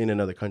 in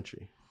another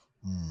country.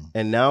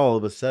 And now all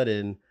of a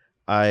sudden,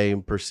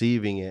 I'm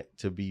perceiving it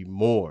to be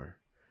more.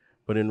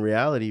 But in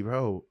reality,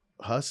 bro,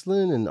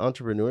 hustling and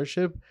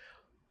entrepreneurship,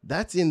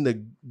 that's in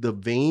the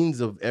veins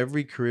of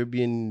every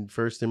Caribbean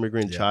first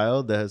immigrant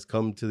child that has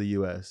come to the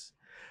U.S.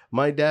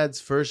 My dad's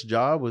first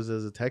job was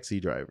as a taxi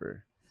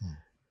driver.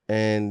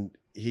 And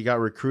he got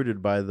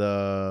recruited by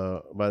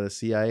the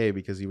CIA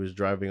because he was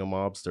driving a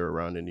mobster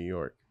around in New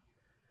York.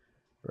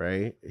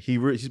 Right?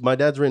 My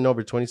dad's written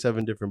over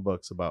 27 different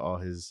books about all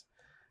his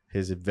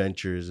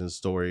adventures and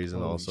stories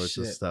and all sorts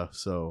of stuff.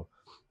 So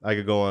I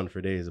could go on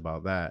for days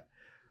about that.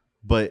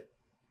 But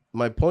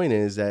my point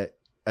is that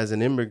as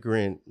an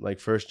immigrant, like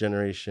first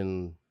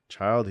generation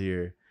child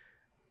here,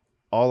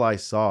 all I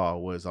saw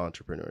was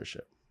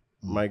entrepreneurship.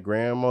 My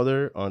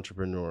grandmother,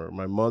 entrepreneur.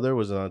 My mother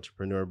was an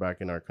entrepreneur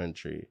back in our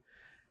country.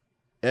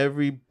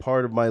 Every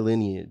part of my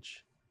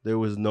lineage, there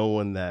was no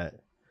one that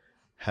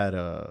had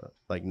a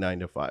like 9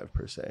 to 5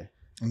 per se.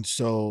 And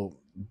so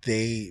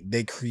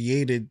they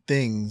created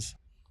things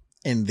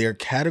in their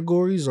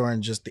categories or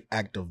in just the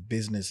act of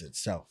business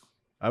itself?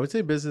 I would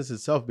say business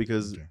itself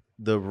because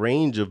the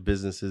range of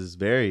businesses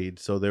varied.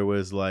 So there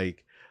was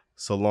like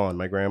salon.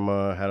 My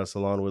grandma had a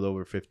salon with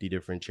over 50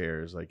 different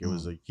chairs. Like it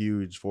was a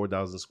huge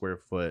 4,000 square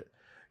foot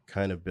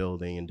kind of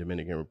building in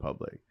Dominican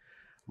Republic.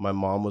 My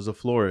mom was a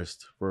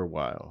florist for a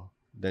while.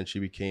 Then she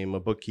became a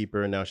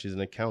bookkeeper and now she's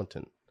an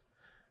accountant.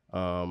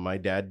 My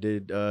dad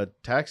did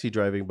taxi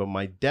driving, but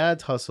my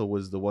dad's hustle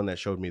was the one that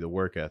showed me the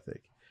work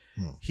ethic.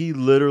 He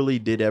literally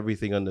did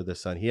everything under the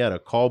sun. He had a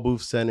call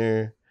booth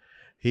center.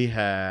 He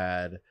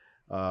had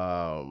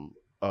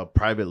a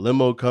private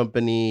limo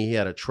company. He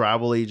had a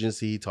travel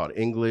agency. He taught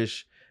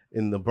English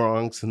in the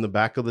Bronx in the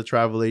back of the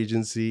travel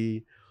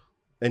agency.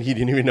 And he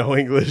didn't even know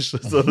English.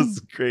 So it's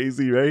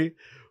crazy, right?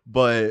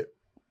 But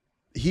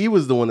he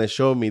was the one that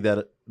showed me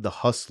that the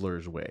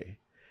hustler's way.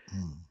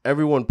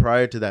 Everyone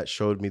prior to that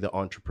showed me the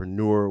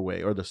entrepreneur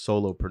way or the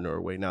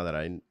solopreneur way. Now that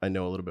I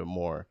know a little bit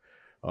more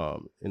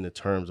in the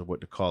terms of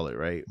what to call it,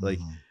 right? Like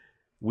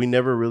we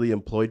never really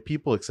employed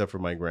people except for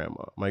my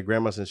grandma. My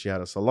grandma, since she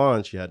had a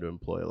salon, she had to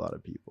employ a lot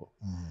of people.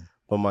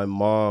 But my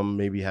mom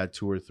maybe had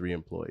 2 or 3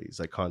 employees,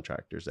 like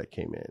contractors that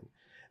came in.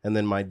 And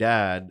then my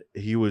dad,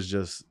 he was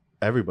just,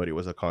 everybody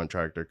was a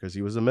contractor because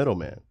he was a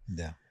middleman.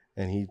 Yeah.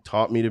 And he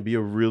taught me to be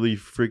a really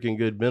freaking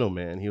good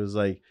middleman. He was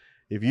like,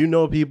 if you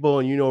know people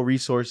and you know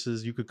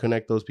resources, you could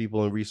connect those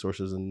people and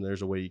resources and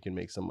there's a way you can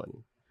make some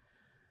money.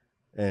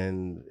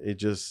 And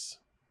it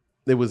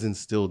was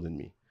instilled in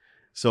me.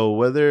 So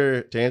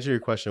whether to answer your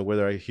question,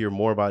 whether I hear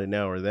more about it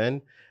now or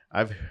then,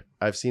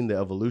 I've seen the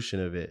evolution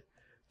of it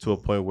to a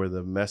point where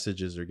the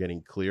messages are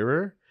getting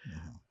clearer,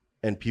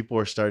 and people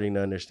are starting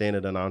to understand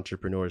that an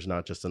entrepreneur is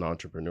not just an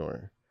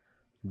entrepreneur.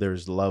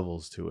 There's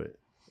levels to it.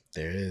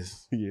 There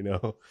is. You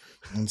know?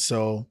 And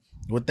so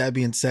with that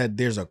being said,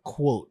 there's a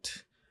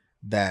quote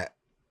that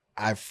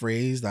I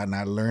phrased and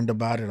I learned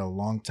about it a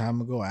long time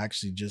ago. I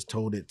actually just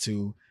told it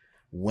to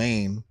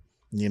Wayne,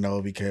 you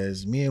know,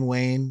 because me and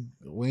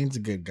Wayne's a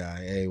good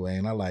guy. Hey,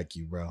 Wayne, I like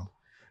you, bro.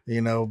 You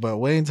know, but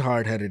Wayne's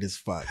hard-headed as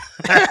fuck.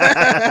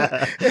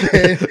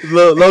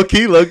 low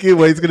key,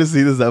 Wayne's gonna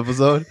see this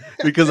episode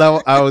because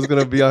I was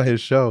gonna be on his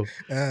show,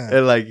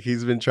 and like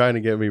he's been trying to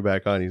get me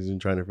back on. He's been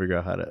trying to figure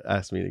out how to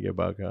ask me to get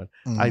back on.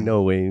 I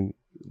know, Wayne.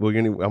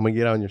 I'm gonna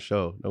get on your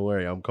show. Don't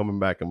worry, I'm coming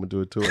back. I'm gonna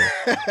do a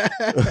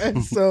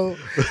tour. So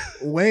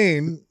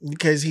Wayne,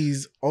 because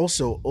he's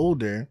also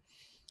older,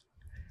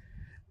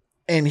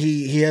 and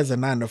he has a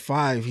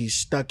 9-to-5, he's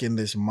stuck in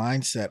this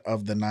mindset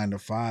of the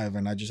 9-to-5.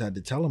 And I just had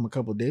to tell him a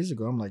couple of days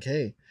ago, I'm like,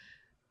 hey,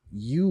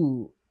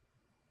 you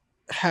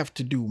have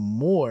to do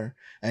more.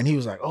 And he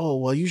was like, oh,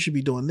 well, you should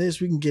be doing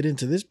this. We can get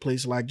into this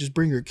place. Like, just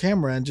bring your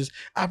camera and just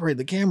operate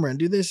the camera and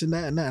do this and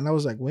that and that. And I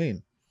was like,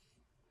 Wayne,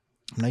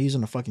 I'm not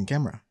using a fucking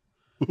camera.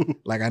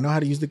 Like, I know how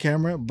to use the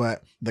camera,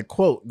 but the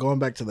quote, going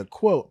back to the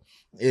quote,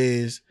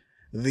 is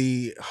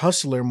the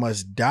hustler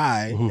must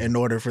die in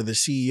order for the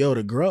CEO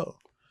to grow.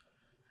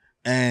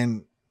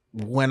 And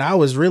when I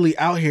was really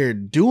out here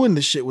doing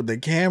the shit with the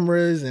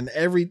cameras and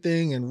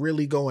everything and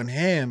really going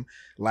ham,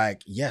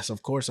 like, yes,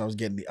 of course I was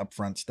getting the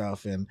upfront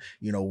stuff and,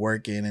 you know,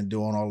 working and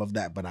doing all of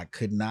that, but I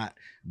could not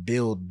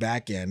build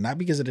back end, not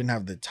because I didn't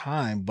have the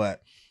time,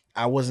 but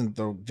I wasn't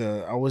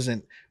I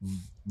wasn't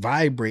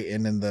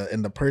vibrating in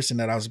the person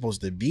that I was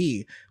supposed to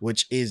be,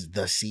 which is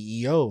the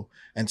CEO.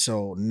 And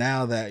so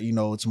now that, you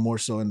know, it's more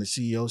so in the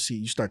CEO seat,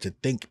 you start to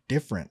think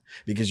different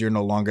because you're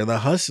no longer the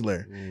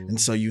hustler.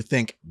 And so you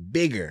think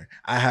bigger.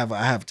 I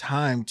have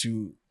time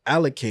to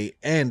allocate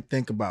and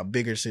think about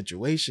bigger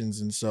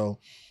situations. And so,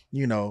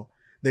 you know,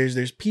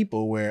 there's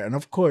people where, and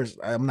of course,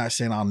 I'm not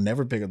saying I'll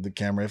never pick up the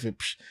camera.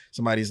 If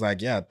somebody's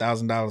like, yeah,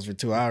 $1,000 for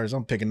 2 hours,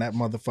 I'm picking that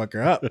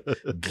motherfucker up.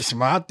 Get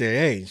some out there.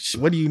 Hey,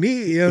 what do you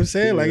need? You know what I'm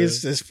saying? Like,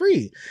 it's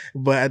free.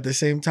 But at the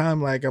same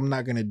time, like, I'm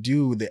not gonna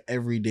do the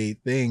everyday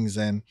things,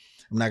 and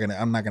I'm not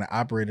gonna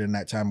operate in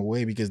that time of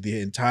way, because the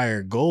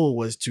entire goal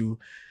was to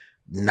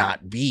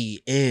not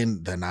be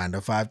in the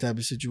 9-to-5 type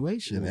of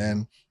situation.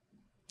 And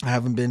I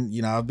haven't been,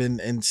 you know, I've been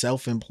in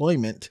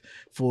self-employment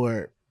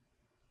for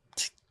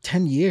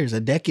 10 years,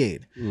 a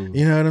decade.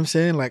 You know what I'm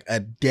saying? Like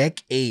a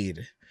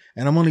decade.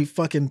 And I'm only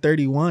fucking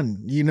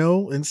 31, you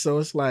know? And so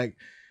it's like,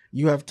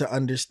 you have to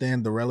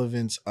understand the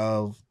relevance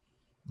of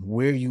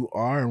where you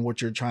are and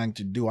what you're trying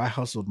to do. I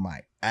hustled my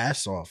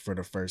ass off for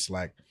the first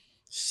like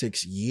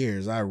 6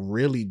 years. I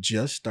really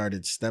just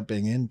started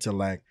stepping into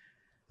like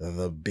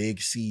the big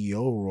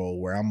CEO role,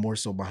 where I'm more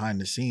so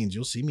behind the scenes.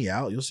 You'll see me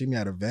out, you'll see me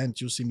at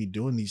events, you'll see me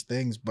doing these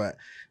things, but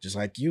just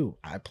like you,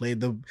 I played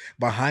the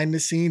behind the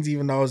scenes,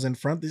 even though I was in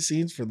front of the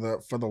scenes for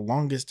the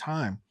longest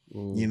time.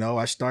 You know,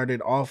 I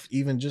started off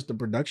even just the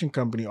production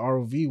company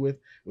ROV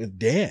with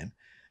Dan.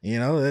 You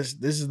know, this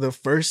is the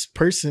first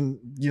person,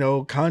 you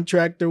know,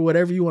 contractor,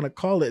 whatever you want to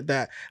call it,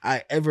 that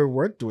I ever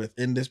worked with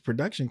in this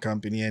production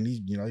company. And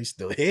he, you know, he's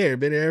still here,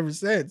 been here ever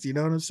since, you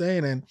know what I'm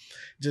saying? And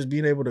just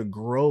being able to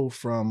grow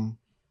from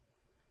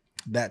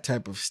that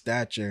type of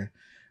stature,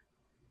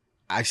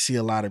 I see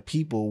a lot of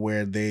people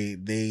where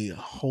they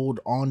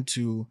hold on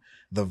to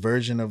the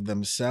version of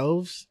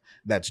themselves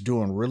that's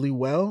doing really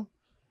well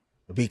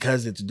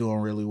because it's doing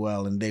really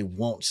well, and they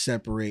won't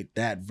separate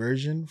that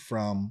version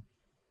from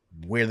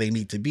where they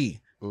need to be,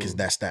 because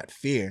that's that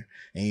fear.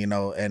 And you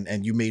know,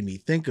 and you made me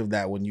think of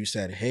that when you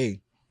said,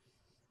 hey,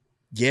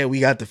 yeah, we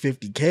got the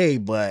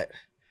 50K, but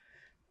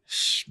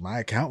my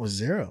account was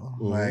zero.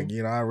 Like,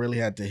 you know, I really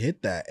had to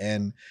hit that.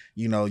 And,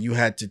 you know, you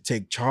had to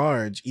take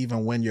charge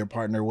even when your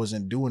partner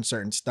wasn't doing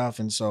certain stuff.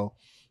 And so,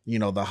 you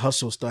know, the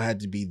hustle still had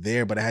to be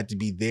there, but it had to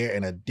be there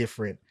in a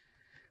different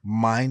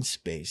mind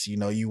space. You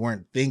know, you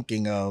weren't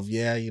thinking of,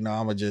 yeah, you know,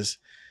 I'm gonna just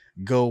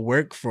go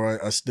work for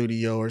a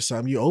studio or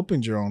something. You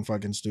opened your own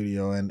fucking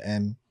studio,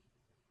 and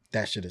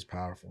that shit is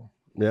powerful.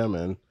 Yeah,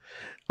 man.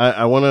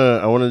 I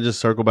wanna just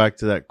circle back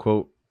to that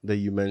quote that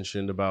you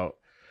mentioned about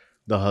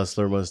the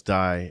hustler must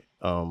die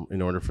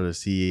in order for the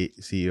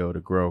CEO to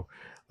grow.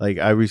 Like,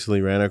 I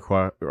recently ran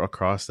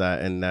across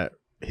that, and that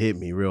hit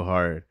me real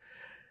hard.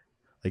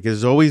 Like,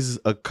 there's always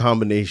a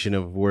combination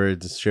of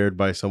words shared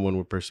by someone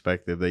with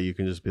perspective that you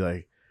can just be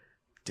like,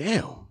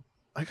 damn,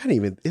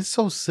 it's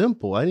so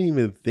simple. I didn't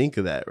even think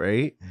of that,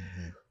 right?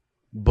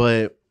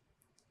 But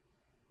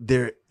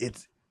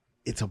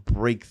it's a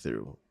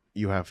breakthrough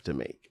you have to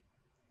make.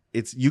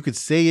 You could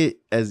say it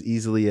as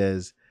easily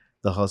as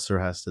the hustler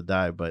has to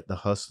die, but the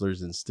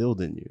hustler's instilled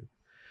in you.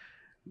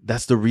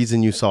 That's the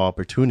reason you saw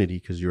opportunity,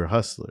 because you're a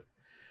hustler,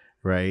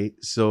 right?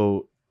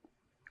 So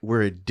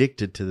we're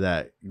addicted to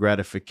that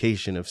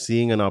gratification of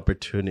seeing an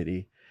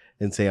opportunity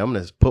and say, I'm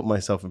going to put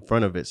myself in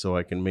front of it so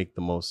I can make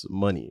the most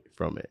money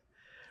from it.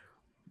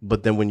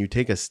 But then when you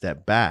take a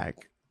step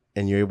back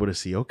and you're able to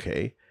see,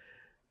 okay,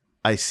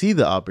 I see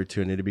the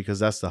opportunity because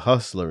that's the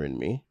hustler in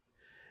me.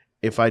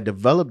 If I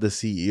develop the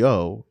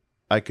CEO,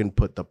 I can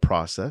put the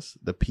process,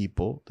 the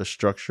people, the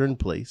structure in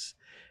place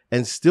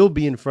and still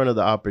be in front of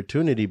the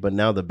opportunity. But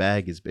now the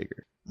bag is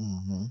bigger.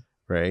 Mm-hmm.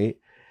 Right.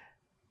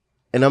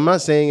 And I'm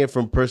not saying it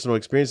from personal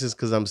experiences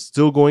because I'm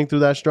still going through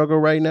that struggle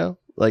right now.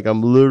 Like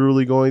I'm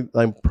literally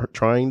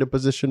trying to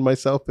position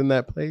myself in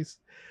that place.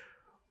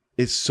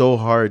 It's so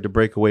hard to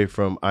break away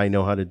from, I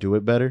know how to do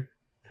it better.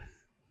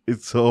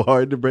 It's so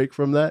hard to break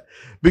from that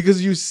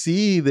because you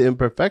see the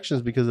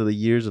imperfections because of the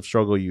years of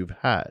struggle you've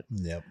had.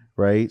 Yep.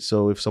 Right.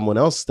 So if someone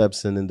else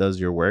steps in and does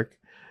your work,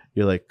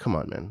 you're like, come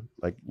on, man.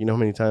 Like, you know how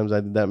many times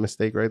I did that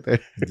mistake right there?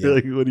 Yep.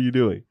 Like, what are you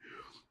doing?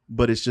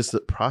 But it's just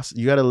the process.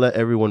 You got to let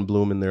everyone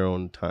bloom in their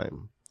own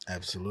time.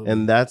 Absolutely.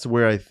 And that's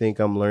where I think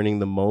I'm learning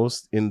the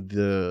most in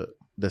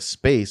the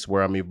space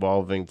where I'm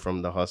evolving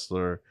from the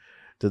hustler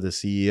to the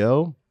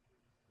CEO,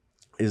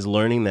 is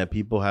learning that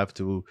people have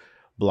to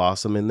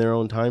blossom in their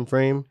own time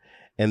frame,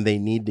 and they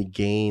need to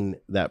gain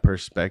that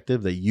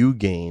perspective that you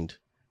gained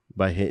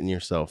by hitting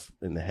yourself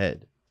in the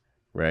head,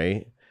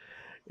 right?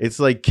 It's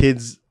like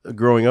kids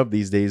growing up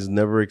these days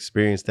never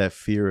experienced that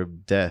fear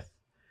of death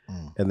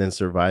and then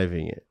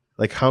surviving it.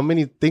 Like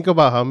think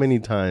about how many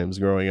times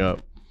growing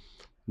up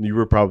you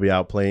were probably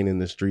out playing in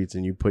the streets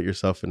and you put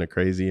yourself in a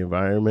crazy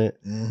environment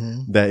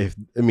that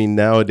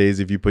nowadays,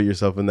 if you put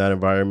yourself in that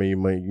environment,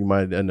 you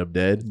might end up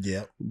dead.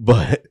 Yep.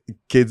 But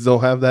kids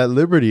don't have that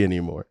liberty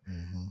anymore.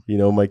 Mm-hmm. You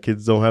know, my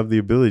kids don't have the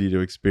ability to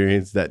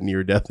experience that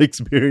near-death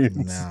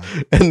experience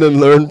and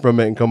then learn from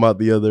it and come out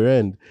the other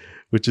end,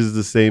 which is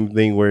the same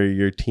thing where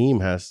your team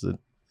has to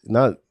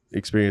not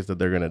experience that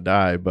they're going to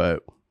die,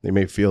 but they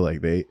may feel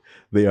like they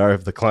are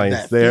if the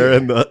client's there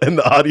and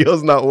the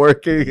audio's not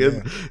working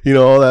and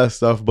all that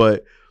stuff.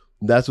 But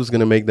that's what's going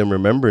to make them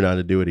remember not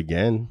to do it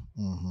again.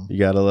 Mm-hmm. You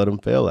got to let them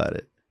fail at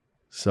it.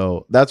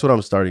 So that's what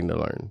I'm starting to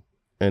learn,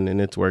 and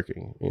it's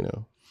working.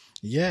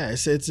 Yeah,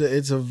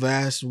 it's a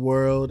vast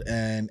world,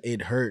 and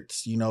it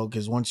hurts,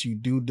 because once you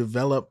do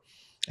develop,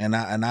 and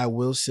I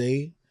will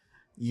say,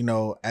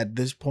 at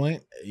this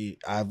point,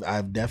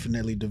 I've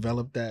definitely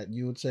developed that.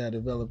 You would say I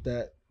developed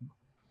that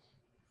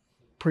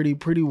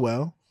pretty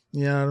well.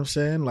 You know what I'm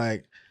saying?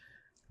 Like,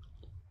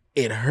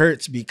 it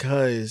hurts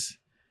because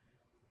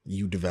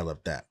you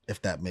develop that,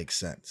 if that makes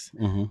sense.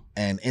 Mm-hmm.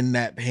 And in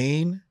that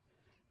pain,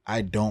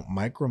 I don't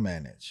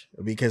micromanage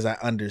because I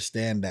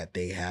understand that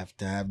they have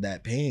to have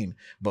that pain.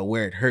 But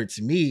where it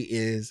hurts me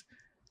is,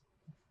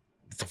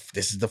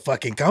 this is the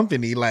fucking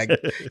company. Like,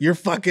 you're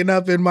fucking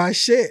up in my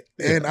shit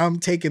and I'm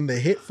taking the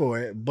hit for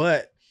it.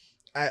 But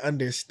I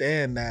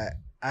understand that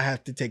I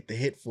have to take the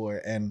hit for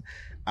it, and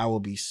I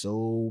will be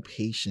so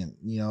patient.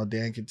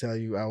 Dan can tell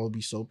you I will be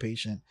so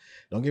patient.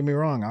 Don't get me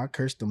wrong, I'll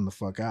curse them the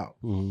fuck out.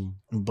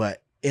 Mm-hmm.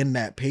 But in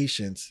that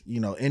patience,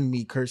 in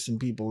me cursing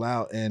people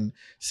out and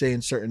saying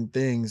certain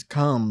things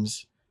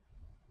comes,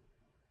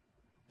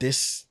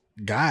 this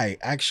guy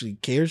actually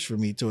cares for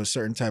me to a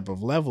certain type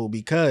of level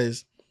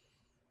because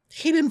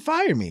he didn't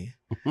fire me.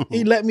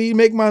 He let me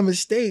make my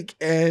mistake,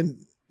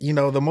 and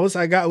the most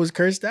I got was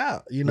cursed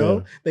out.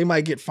 They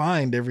might get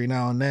fined every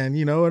now and then,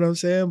 you know what I'm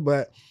saying?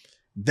 But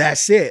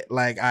that's it.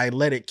 Like, I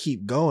let it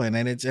keep going,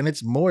 and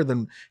it's more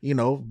than,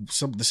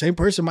 the same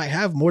person might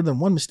have more than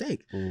one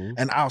mistake. Mm-hmm.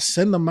 And I'll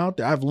send them out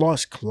there. I've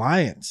lost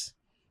clients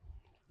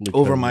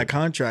over my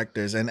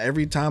contractors, and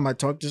every time I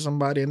talk to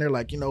somebody and they're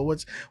like,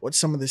 what's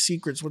some of the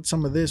secrets, what's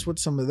some of this,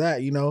 what's some of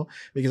that,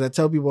 because I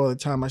tell people all the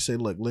time, I say,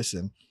 look,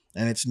 listen,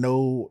 and it's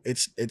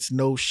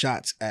no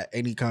shots at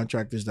any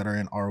contractors that are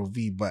in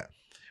ROV, but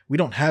we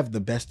don't have the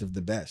best of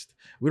the best.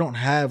 We don't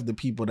have the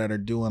people that are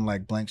doing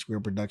like blank square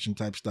production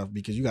type stuff,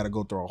 because you got to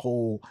go through a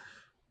whole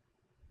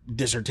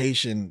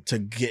dissertation to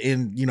get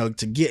in,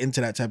 to get into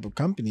that type of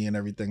company and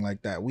everything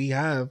like that. We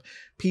have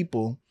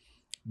people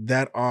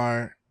that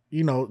are,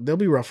 they'll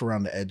be rough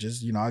around the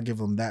edges, I'll give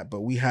them that.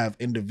 But we have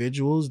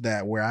individuals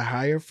that where I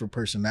hire for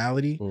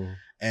personality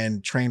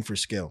and train for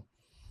skill.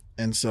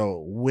 And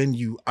so when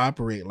you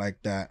operate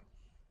like that,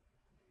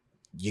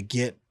 you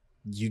get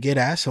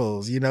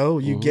assholes,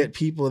 you get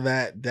people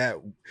that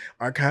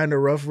are kind of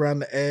rough around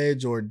the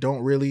edge or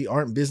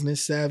aren't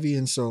business savvy.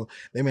 And so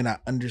they may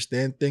not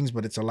understand things,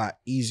 but it's a lot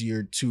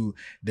easier to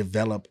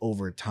develop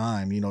over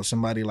time.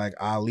 Somebody like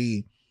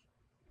Ali,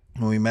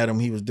 when we met him,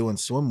 he was doing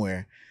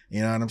swimwear.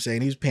 You know what I'm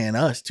saying? He was paying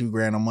us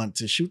 $2,000 a month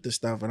to shoot the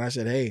stuff. And I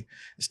said, hey,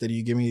 instead of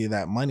you giving me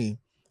that money,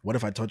 what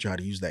if I taught you how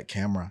to use that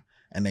camera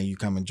and then you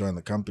come and join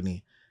the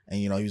company? And,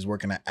 he was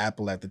working at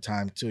Apple at the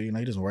time too. He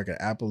doesn't work at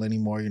Apple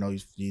anymore.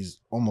 He's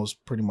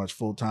almost pretty much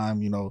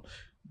full-time,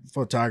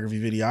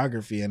 photography,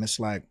 videography. And it's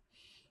like,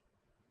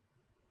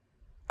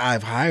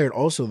 I've hired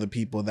also the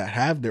people that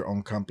have their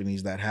own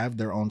companies, that have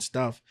their own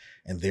stuff,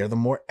 and they're the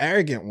more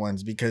arrogant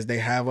ones because they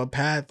have a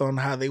path on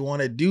how they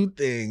want to do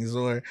things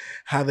or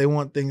how they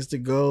want things to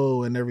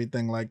go and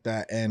everything like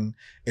that. And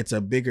it's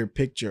a bigger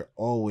picture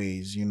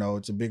always,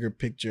 it's a bigger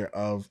picture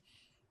of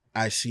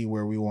I see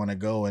where we want to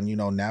go. And,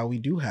 now we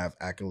do have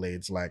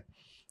accolades like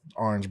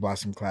Orange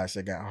Blossom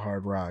Classic at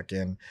Hard Rock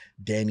and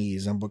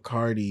Denny's and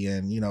Bacardi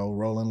and,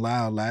 Rolling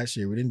Loud last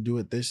year. We didn't do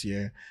it this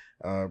year.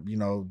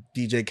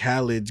 DJ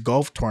Khaled's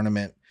golf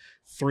tournament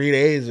 3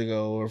 days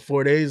ago or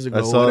 4 days ago,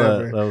 I saw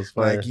whatever. that. That was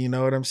fire. Like, you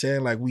know what I'm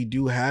saying? Like, we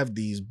do have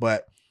these,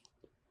 but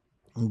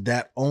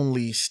that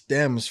only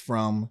stems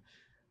from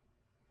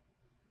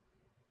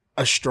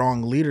a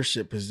strong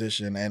leadership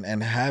position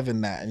and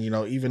having that. And,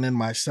 even in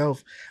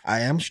myself,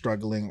 I am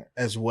struggling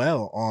as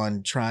well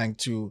on trying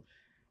to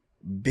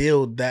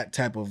build that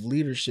type of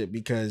leadership,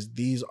 because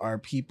these are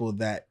people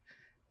that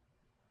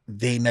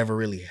they never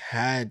really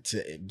had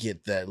to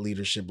get that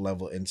leadership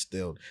level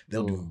instilled.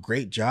 They'll do a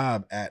great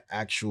job at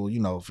actual,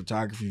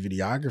 photography,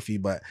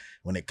 videography, but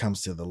when it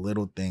comes to the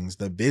little things,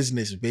 the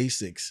business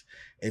basics,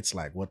 it's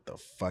like, what the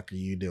fuck are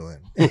you doing?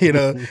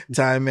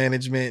 Time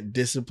management,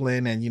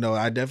 discipline. And,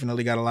 I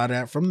definitely got a lot of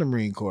that from the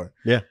Marine Corps.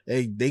 Yeah.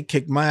 They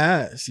kicked my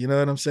ass. You know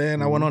what I'm saying?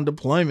 Mm-hmm. I went on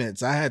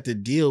deployments. I had to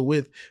deal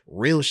with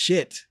real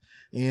shit.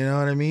 You know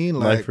what I mean?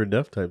 Like life or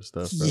death type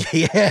stuff. Bro.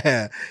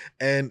 Yeah.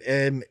 And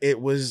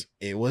it was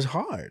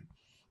hard.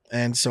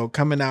 And so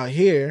coming out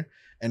here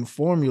and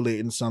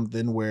formulating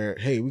something where,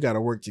 hey, we got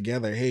to work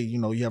together. Hey,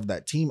 you have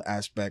that team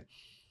aspect.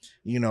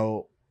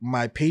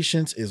 My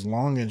patience is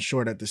long and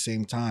short at the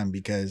same time,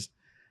 because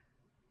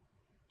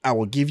I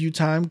will give you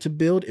time to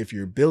build if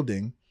you're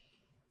building.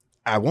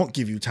 I won't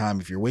give you time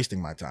if you're wasting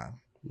my time.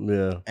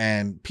 Yeah.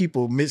 And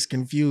people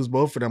misconfuse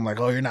both of them, like,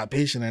 oh, you're not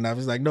patient enough.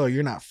 It's like, no,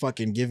 you're not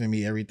fucking giving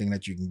me everything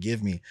that you can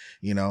give me.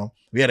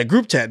 We had a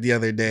group chat the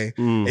other day.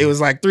 It was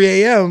like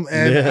 3 a.m.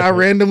 and I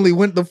randomly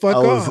went the fuck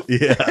off.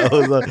 Yeah. I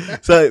was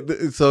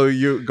like, so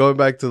you're going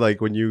back to like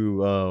when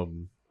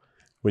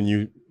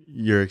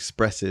you're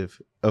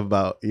expressive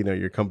about,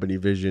 your company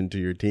vision to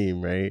your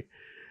team, right?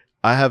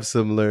 I have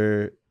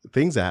similar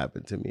things that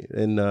happen to me.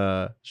 And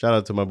shout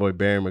out to my boy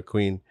Baron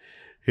McQueen.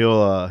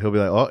 He'll be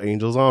like, oh,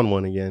 Angel's on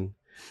one again.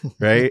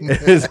 Right?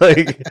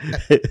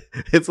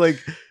 it's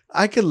like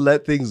I can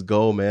let things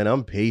go, man.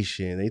 I'm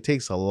patient. It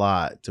takes a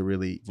lot to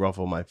really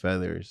ruffle my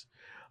feathers.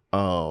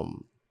 But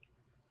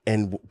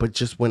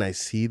just when I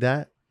see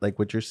that, like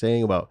what you're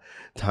saying about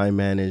time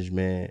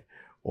management,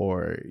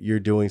 or you're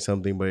doing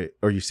something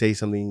or you say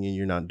something and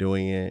you're not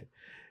doing it,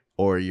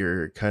 or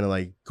you're kind of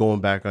like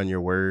going back on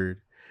your word,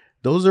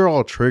 those are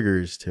all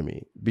triggers to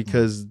me,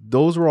 because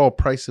those were all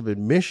price of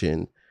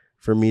admission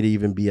for me to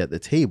even be at the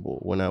table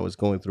when I was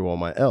going through all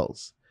my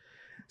L's.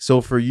 So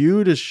for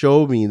you to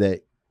show me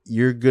that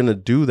you're going to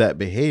do that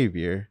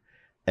behavior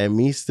and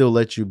me still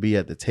let you be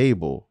at the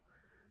table,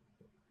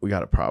 we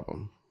got a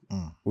problem.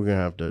 We're going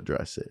to have to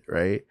address it,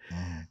 right?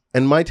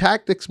 And my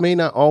tactics may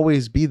not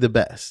always be the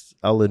best.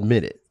 I'll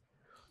admit it.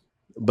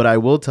 But I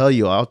will tell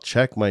you, I'll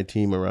check my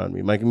team around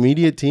me. My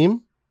immediate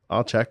team,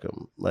 I'll check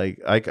them. Like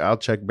I'll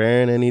check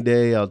Baron any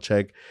day. I'll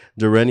check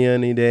Dorenia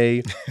any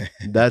day.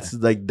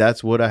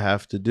 That's what I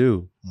have to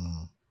do.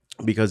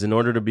 Because in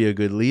order to be a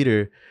good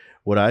leader,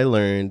 what I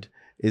learned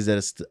is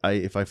that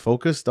if I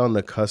focused on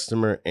the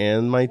customer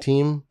and my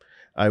team,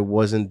 I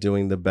wasn't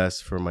doing the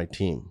best for my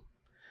team.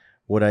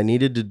 What I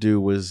needed to do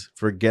was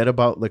forget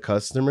about the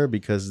customer,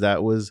 because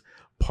that was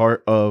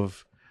part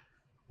of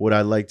what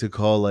I like to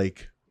call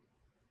like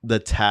the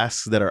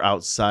tasks that are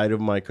outside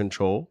of my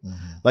control.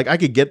 Like I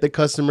could get the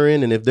customer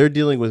in, and if they're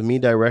dealing with me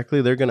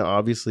directly, they're going to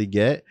obviously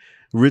get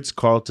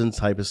Ritz-Carlton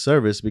type of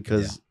service,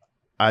 because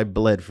I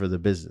bled for the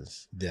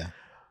business. Yeah.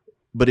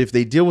 But if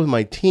they deal with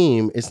my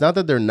team, it's not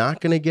that they're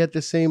not going to get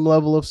the same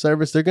level of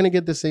service. They're going to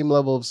get the same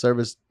level of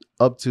service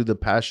up to the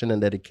passion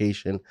and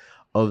dedication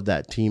of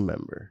that team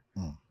member,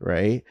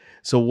 right?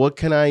 So what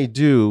can I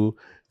do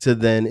to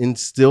then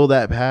instill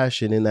that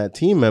passion in that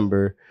team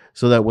member,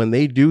 so that when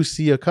they do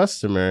see a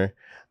customer,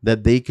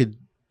 that they could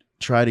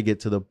try to get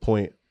to the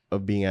point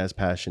of being as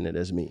passionate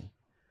as me?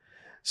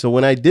 So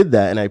when I did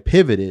that and I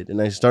pivoted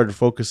and I started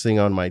focusing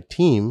on my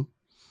team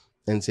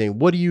and saying,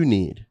 what do you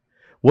need?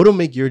 What'll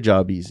make your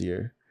job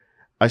easier?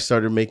 I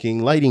started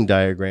making lighting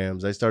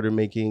diagrams. I started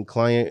making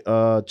client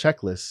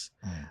checklists.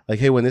 Like,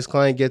 hey, when this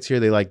client gets here,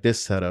 they like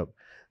this setup.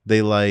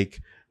 They like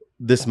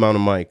this amount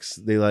of mics.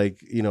 They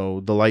like,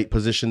 the light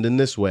positioned in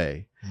this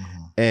way.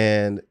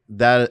 And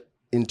that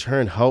in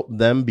turn helped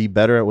them be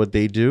better at what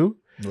they do.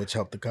 Which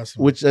helped the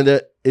customer.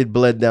 And it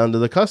bled down to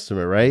the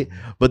customer, right?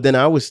 But then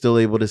I was still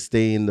able to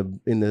stay in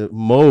the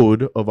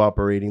mode of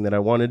operating that I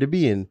wanted to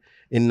be in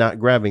not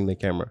grabbing the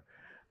camera.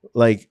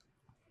 Like,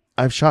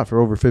 I've shot for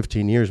over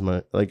 15 years,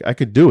 man. Like, I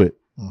could do it.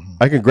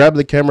 I could grab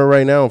the camera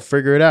right now and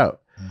figure it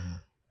out.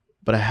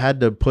 But I had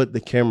to put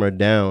the camera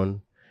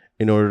down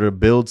in order to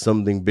build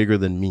something bigger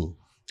than me.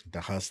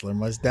 The hustler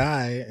must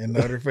die in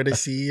order for the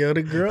CEO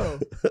to grow.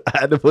 I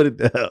had to put it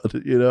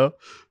down,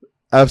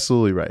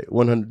 Absolutely right.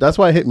 100. That's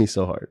why it hit me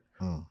so hard.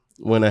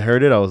 When I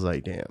heard it, I was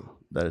like, damn,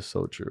 that is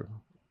so true.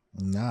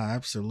 No,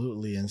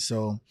 absolutely. And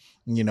so,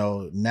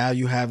 now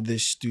you have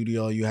this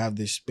studio, you have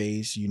this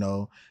space,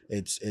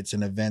 it's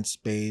an event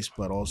space,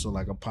 but also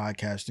like a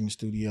podcasting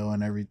studio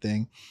and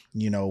everything.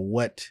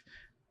 What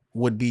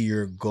would be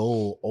your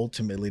goal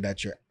ultimately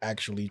that you're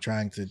actually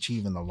trying to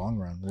achieve in the long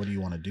run? What do you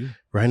want to do?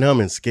 Right now,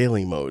 I'm in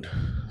scaling mode.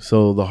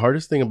 So the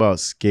hardest thing about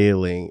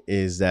scaling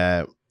is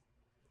that,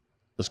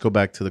 let's go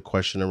back to the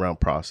question around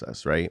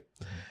process, right?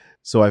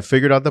 So I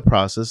figured out the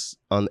process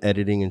on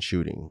editing and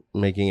shooting,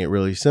 making it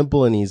really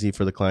simple and easy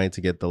for the client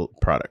to get the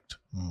product.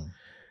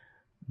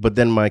 But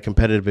then my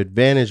competitive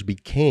advantage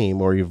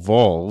became or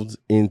evolved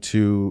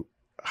into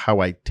how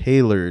I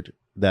tailored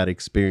that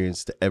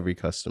experience to every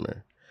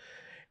customer.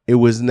 It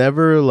was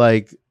never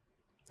like,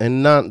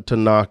 and not to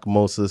knock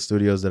most of the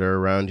studios that are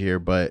around here,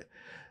 but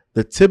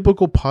the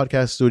typical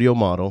podcast studio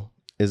model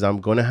is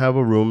I'm going to have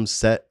a room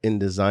set and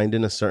designed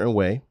in a certain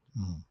way.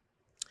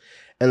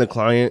 And the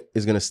client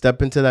is going to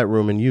step into that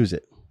room and use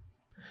it.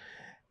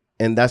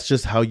 And that's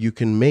just how you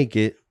can make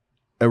it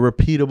a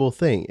repeatable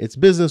thing. It's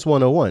business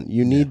 101.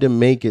 You need to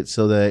make it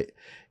so that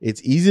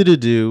it's easy to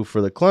do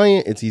for the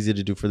client, it's easy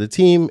to do for the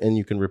team, and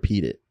you can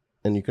repeat it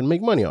and you can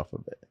make money off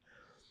of it.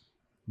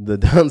 The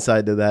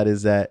downside to that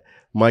is that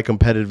my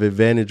competitive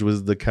advantage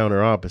was the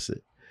counter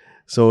opposite.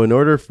 So in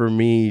order for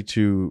me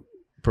to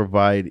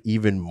provide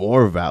even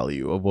more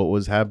value of what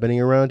was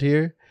happening around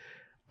here,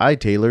 I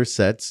tailor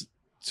sets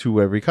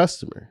to every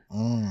customer.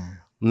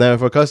 Now,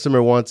 if a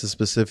customer wants a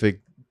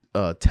specific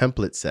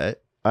template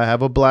set, I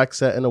have a black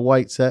set and a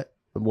white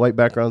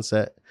background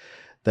set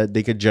that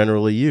they could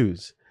generally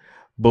use.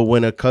 But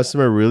when a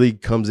customer really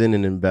comes in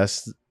and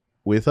invests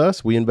with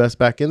us, we invest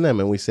back in them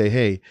and we say,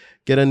 hey,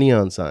 get a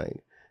neon sign,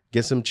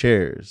 get some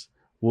chairs.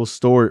 We'll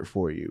store it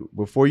for you.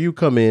 Before you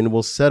come in,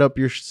 we'll set up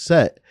your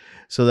set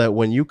so that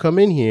when you come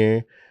in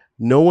here,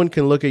 no one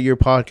can look at your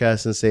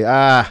podcast and say,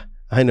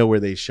 I know where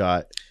they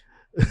shot.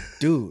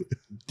 Dude,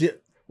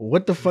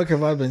 what the fuck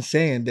have I been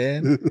saying,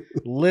 Dan?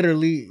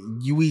 Literally,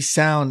 we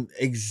sound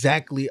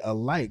exactly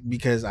alike,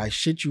 because I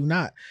shit you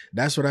not.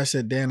 That's what I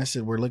said, Dan. I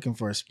said, we're looking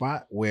for a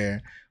spot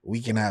where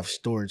we can have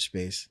storage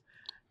space.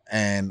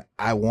 And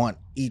I want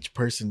each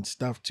person's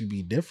stuff to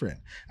be different.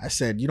 I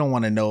said, you don't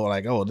want to know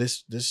like, oh,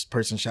 this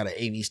person shot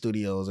at AV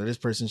Studios or this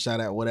person shot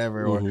at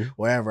whatever or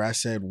wherever. I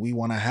said, we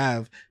want to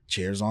have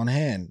chairs on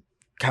hand,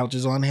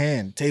 couches on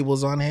hand,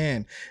 tables on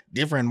hand,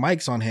 different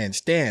mics on hand,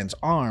 stands,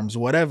 arms,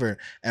 whatever.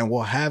 And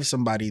we'll have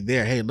somebody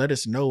there. Hey, let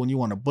us know when you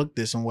want to book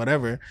this and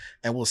whatever.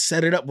 And we'll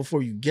set it up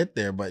before you get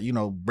there. But,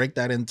 break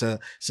that into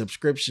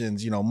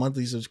subscriptions,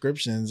 monthly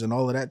subscriptions and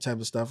all of that type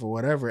of stuff or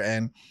whatever.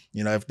 And,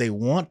 if they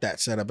want that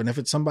setup, and if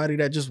it's somebody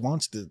that just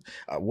wants to,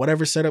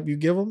 whatever setup you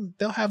give them,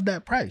 they'll have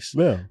that price.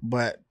 Yeah.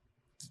 But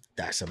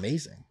that's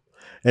amazing.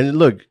 And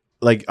look,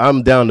 like,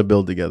 I'm down to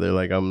build together.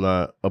 Like, I'm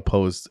not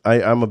opposed.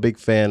 I'm a big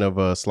fan of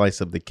a slice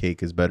of the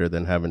cake is better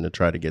than having to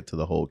try to get to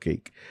the whole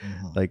cake.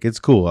 Like, it's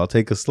cool. I'll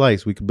take a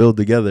slice. We can build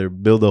together,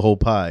 build a whole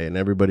pie, and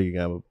everybody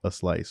can have a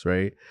slice,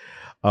 right?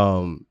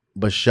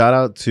 But shout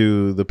out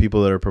to the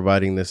people that are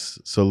providing this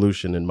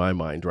solution in my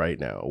mind right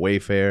now.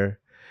 Wayfair,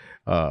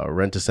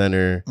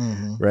 Rent-A-Center,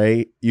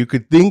 right? You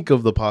could think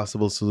of the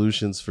possible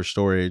solutions for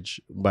storage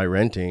by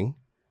renting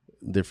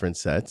different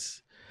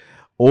sets,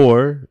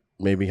 or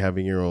maybe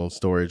having your own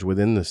storage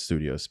within the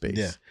studio space.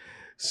 Yeah.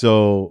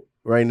 So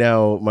right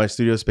now, my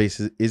studio space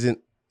isn't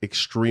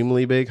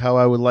extremely big how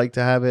I would like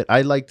to have it.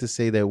 I like to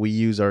say that we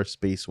use our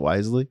space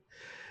wisely.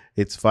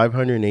 It's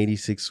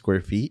 586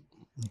 square feet.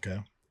 Okay.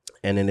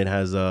 And then it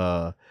has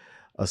a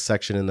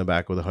section in the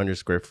back with 100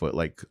 square foot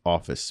like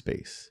office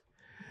space.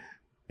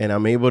 And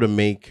I'm able to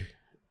make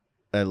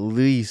at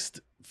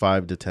least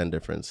 5 to 10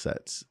 different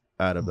sets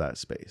out of that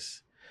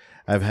space.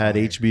 I've had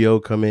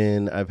HBO come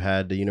in. I've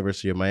had the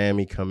University of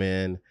Miami come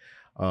in.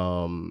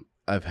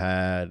 I've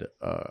had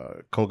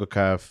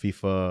CONCACAF,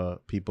 FIFA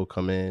people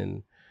come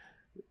in,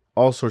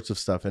 all sorts of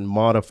stuff, and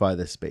modify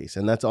the space.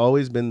 And that's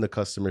always been the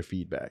customer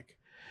feedback,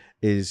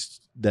 is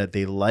that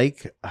they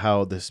like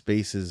how the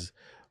space is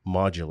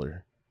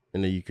modular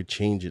and that you could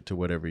change it to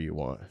whatever you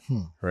want,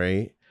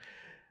 right?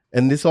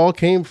 And this all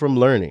came from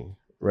learning,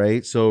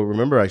 right? So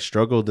remember, I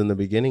struggled in the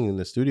beginning in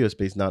the studio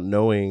space, not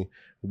knowing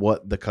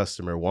what the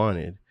customer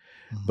wanted.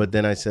 But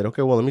then I said,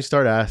 okay, well, let me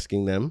start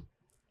asking them.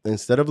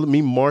 Instead of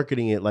me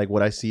marketing it like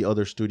what I see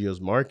other studios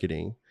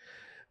marketing,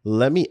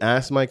 let me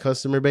ask my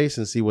customer base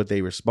and see what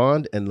they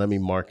respond, and let me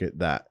market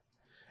that.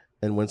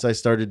 And once I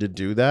started to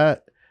do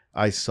that,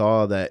 I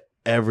saw that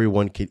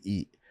everyone could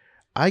eat.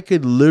 I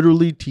could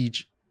literally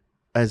teach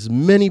as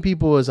many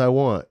people as I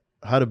want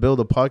how to build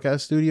a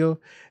podcast studio,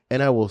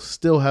 and I will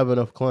still have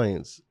enough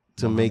clients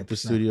to 100%. Make the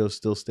studio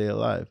still stay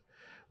alive.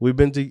 We've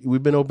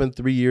been open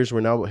 3 years.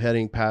 We're now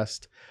heading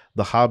past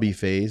the hobby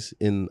phase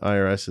in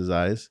IRS's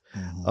eyes.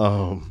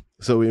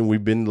 So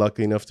we've been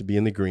lucky enough to be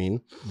in the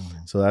green.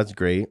 So that's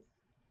great.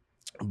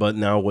 But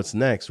now what's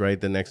next, right?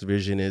 The next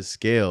vision is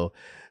scale.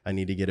 I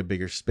need to get a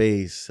bigger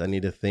space. I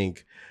need to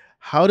think,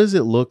 how does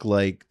it look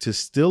like to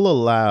still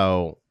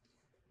allow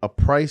a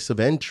price of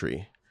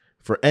entry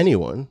for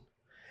anyone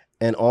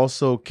and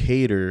also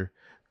cater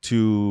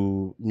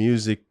to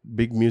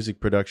big music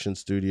production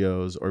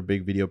studios or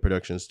big video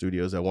production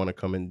studios that want to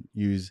come and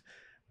use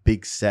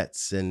big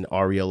sets and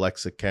ARRI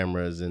Alexa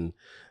cameras and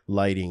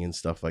lighting and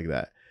stuff like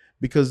that.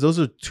 because those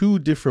are two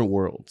different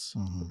worlds,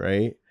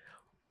 right?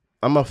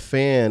 I'm a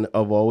fan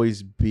of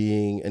always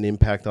being an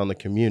impact on the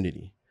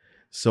community.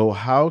 So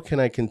how can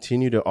I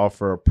continue to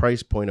offer a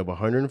price point of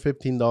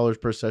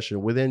 $115 per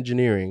session with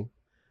engineering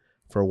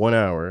for 1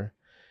 hour?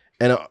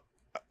 And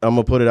I'm going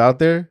to put it out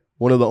there.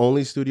 One of the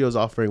only studios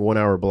offering 1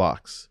 hour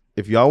blocks.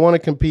 If y'all want to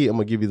compete, I'm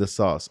going to give you the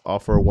sauce.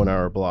 Offer a 1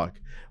 hour block.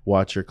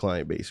 Watch your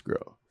client base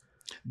grow.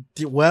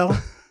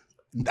 Well,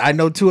 I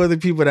know 2 other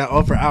people that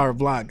offer hour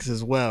blocks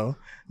as well,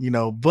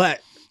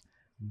 but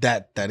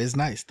that is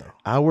nice though.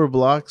 Hour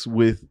blocks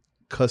with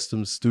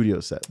custom studio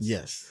sets.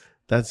 Yes.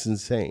 That's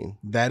insane.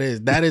 That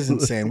is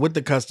insane. With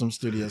the custom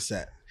studio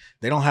set.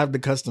 They don't have the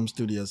custom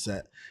studio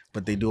set,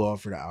 but they do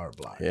offer the hour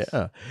blocks.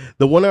 Yeah.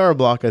 The 1 hour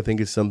block, I think,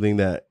 is something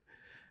that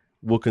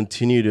will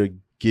continue to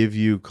give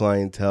you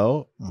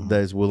clientele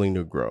that is willing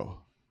to grow.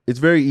 It's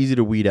very easy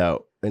to weed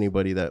out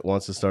anybody that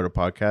wants to start a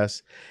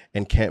podcast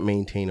and can't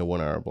maintain a 1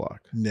 hour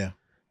block. Yeah.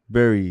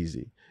 Very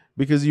easy.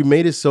 Because you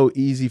made it so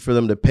easy for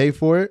them to pay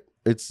for it.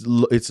 It's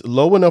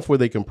low enough where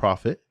they can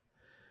profit.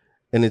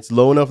 And it's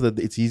low enough that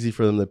it's easy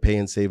for them to pay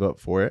and save up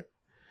for it.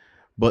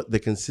 But the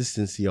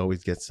consistency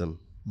always gets them.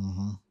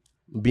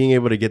 Being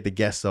able to get the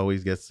guests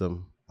always gets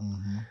them.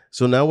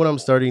 So now what I'm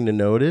starting to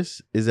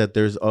notice is that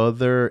there's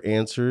other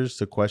answers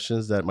to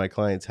questions that my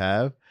clients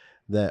have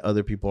that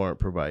other people aren't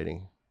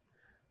providing.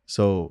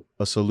 So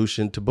a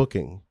solution to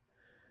booking.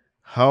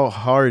 How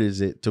hard is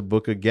it to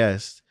book a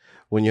guest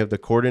when you have to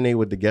coordinate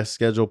with the guest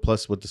schedule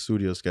plus what the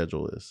studio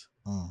schedule is?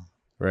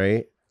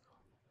 Right?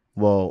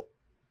 Well,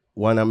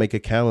 why not make a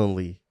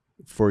Calendly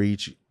for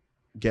each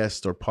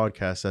guest or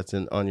podcast that's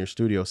on your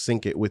studio?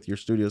 Sync it with your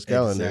studio's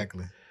calendar.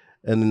 Exactly.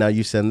 And then now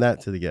you send that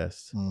to the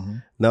guests.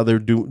 Now they're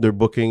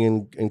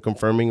booking and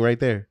confirming right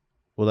there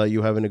without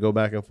you having to go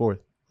back and forth.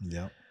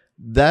 Yeah.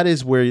 That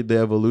is where the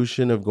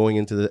evolution of going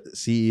into the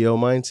CEO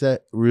mindset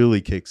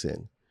really kicks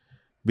in.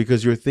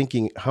 Because you're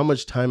thinking, how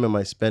much time am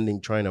I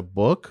spending trying to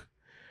book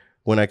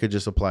when I could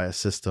just apply a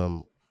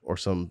system or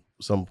some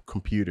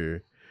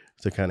computer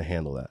to kind of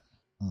handle that?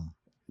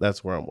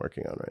 That's where I'm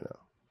working on right now.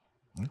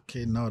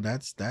 Okay, no,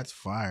 that's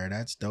fire.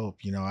 That's dope.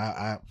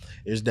 I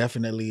there's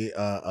definitely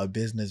a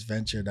business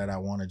venture that I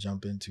want to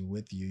jump into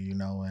with you,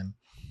 and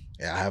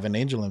I have an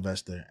angel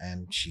investor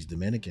and she's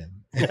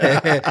Dominican.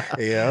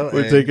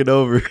 We're taking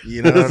over.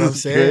 You know what I'm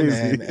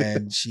saying?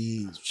 And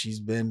she's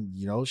been,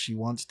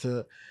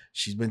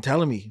 she's been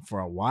telling me for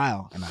a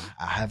while and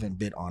I haven't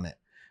bid on it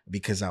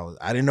because I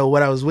didn't know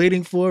what I was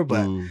waiting for,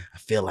 but I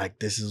feel like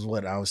this is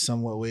what I was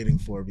somewhat waiting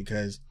for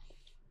because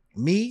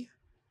me,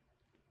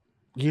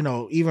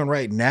 even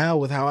right now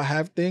with how I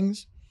have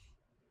things,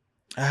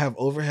 I have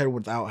overhead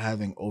without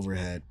having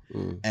overhead.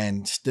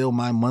 And still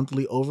my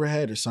monthly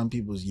overhead is some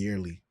people's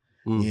yearly,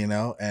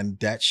 and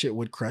that shit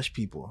would crush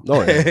people.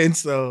 Oh, yeah. And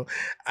so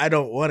I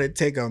don't want to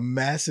take a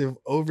massive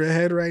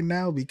overhead right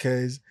now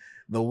because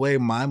the way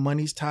my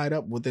money's tied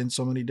up within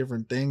so many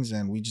different things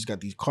and we just got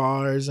these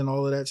cars and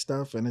all of that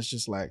stuff. And it's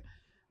just like,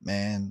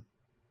 man,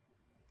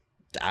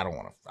 I don't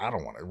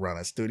want to run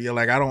a studio.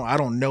 Like I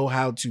don't know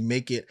how to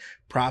make it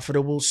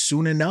profitable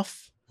soon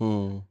enough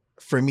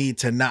for me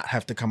to not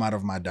have to come out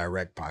of my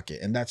direct pocket.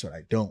 And that's what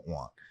I don't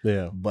want.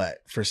 Yeah. But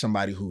for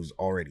somebody who's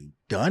already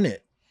done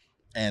it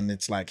and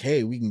it's like,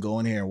 hey, we can go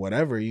in here or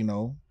whatever,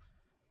 then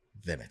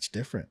it's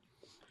different.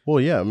 Well,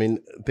 yeah. I mean,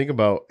 think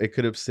about it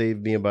could have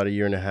saved me about 1.5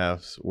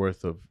 years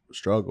worth of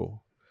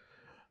struggle.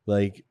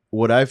 Like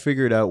what I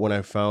figured out when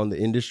I found the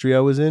industry I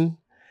was in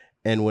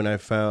and when I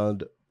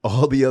found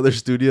all the other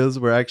studios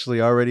were actually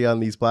already on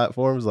these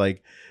platforms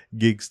like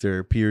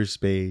Gigster,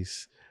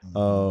 Peerspace.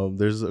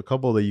 There's a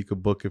couple that you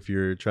could book if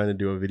you're trying to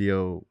do a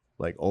video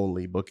like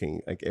only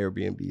booking, like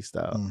Airbnb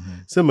style,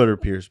 similar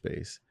to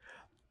Peerspace.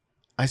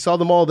 I saw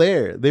them all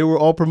there. They were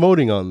all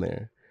promoting on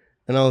there.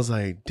 And I was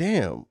like,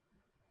 damn,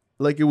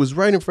 like it was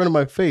right in front of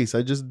my face.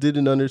 I just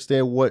didn't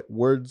understand what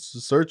words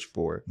to search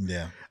for.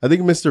 Yeah. I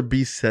think Mr.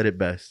 Beast said it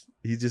best.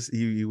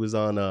 He was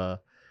on a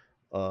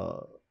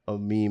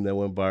meme that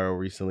went viral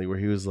recently where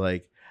he was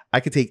like, I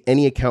could take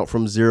any account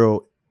from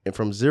zero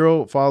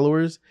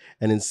followers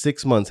and in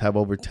 6 months have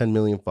over 10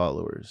 million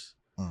followers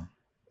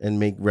and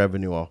make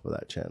revenue off of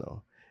that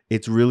channel.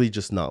 It's really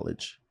just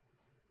knowledge.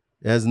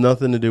 It has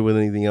nothing to do with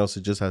anything else.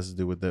 It just has to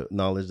do with the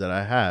knowledge that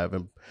I have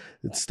and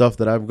it's stuff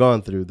that I've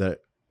gone through that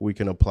we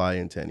can apply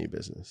into any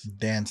business.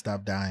 Dan,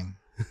 stop dying.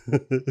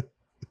 But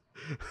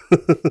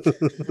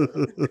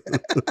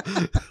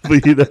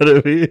you know what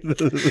I mean?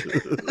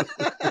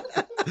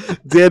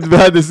 Dan's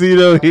behind the scene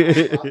over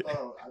here.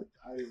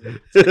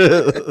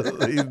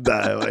 He's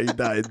dying. Why you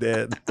dying,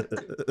 Dan?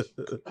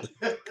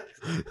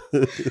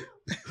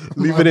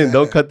 Leave it in.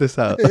 Don't cut this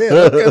out. Yeah,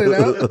 don't cut it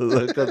out.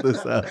 Don't cut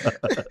this out.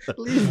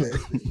 Leave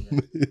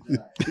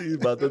it. He's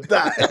about to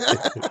die.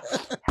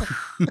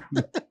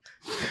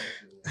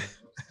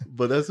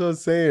 But that's what I'm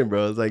saying,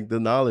 bro. It's like the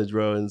knowledge,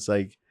 bro. And it's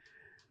like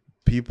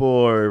people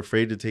are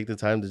afraid to take the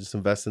time to just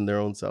invest in their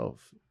own self.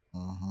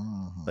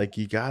 Like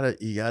you gotta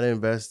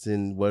invest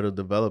in what'll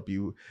develop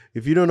you.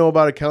 If you don't know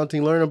about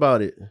accounting, learn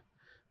about it.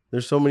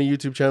 There's so many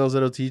YouTube channels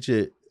that'll teach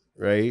it,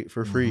 right?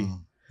 For free.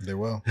 They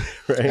will.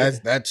 Right?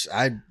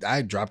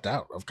 I dropped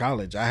out of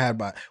college.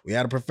 We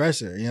had a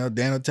professor,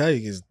 Dan will tell you,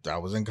 because I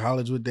was in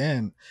college with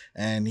Dan,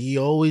 and he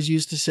always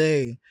used to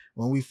say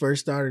when we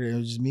first started, it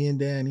was just me and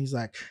Dan. He's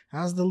like,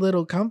 "How's the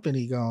little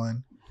company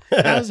going?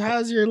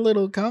 How's your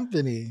little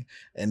company?"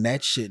 And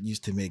that shit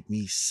used to make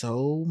me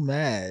so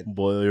mad.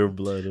 Boil your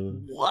blood.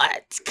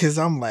 What? Because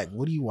I'm like,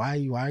 why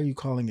are you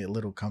calling it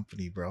little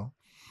company, bro?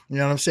 You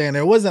know what I'm saying?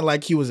 It wasn't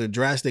like he was a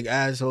drastic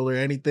asshole or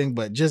anything,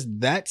 but just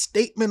that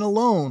statement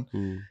alone,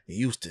 he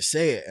used to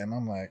say it. And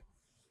I'm like,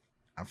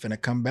 I'm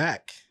finna come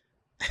back.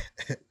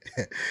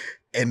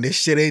 And this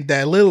shit ain't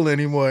that little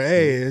anymore.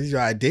 Hey,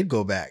 I did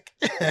go back.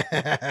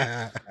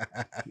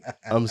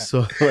 I'm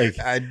so like,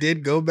 I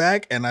did go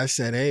back and I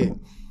said, hey,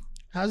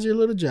 how's your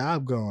little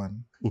job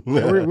going?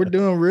 We're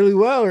doing really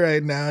well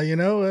right now,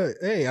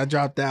 Hey, I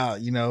dropped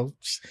out,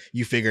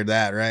 you figured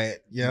that, right?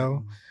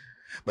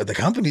 But the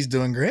company's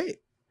doing great.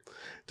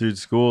 Dude,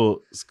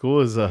 school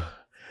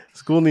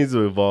needs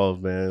to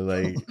evolve, man.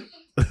 Like,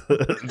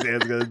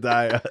 Dan's gonna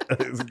die.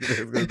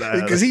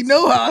 Because he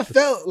know how I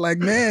felt. Like,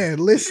 man,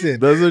 listen.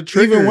 Those are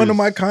triggers. Even one of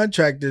my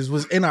contractors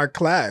was in our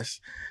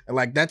class. And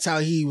like, that's how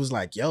he was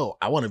like, yo,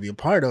 I want to be a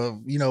part of,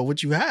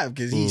 what you have.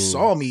 Because he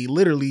saw me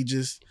literally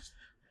just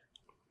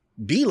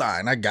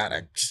beeline.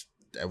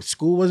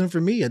 School wasn't for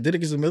me. I did it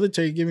because the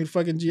military gave me the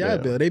fucking GI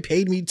Bill. They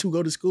paid me to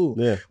go to school.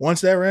 Yeah. Once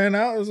that ran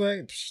out, I was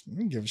like, I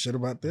don't give a shit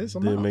about this.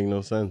 Didn't make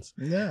no sense.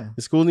 Yeah.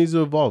 The school needs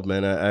to evolve,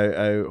 man.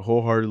 I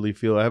wholeheartedly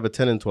feel I have a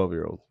 10 and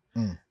 12-year-old.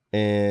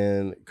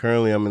 And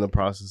currently I'm in the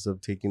process of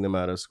taking them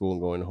out of school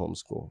and going to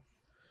homeschool.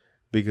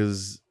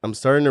 Because I'm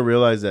starting to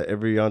realize that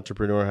every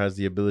entrepreneur has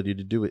the ability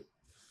to do it.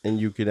 And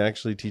you can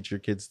actually teach your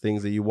kids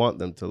things that you want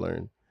them to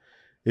learn.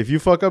 If you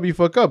fuck up, you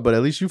fuck up, but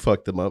at least you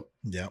fucked them up.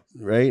 Yeah.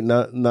 Right?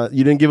 Not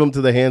you didn't give them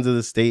to the hands of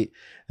the state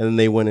and then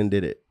they went and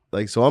did it.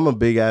 Like, so I'm a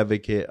big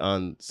advocate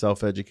on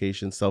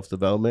self-education,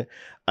 self-development.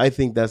 I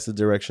think that's the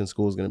direction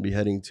school is going to be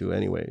heading to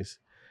anyways.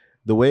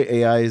 The way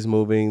AI is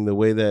moving, the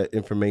way that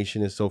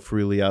information is so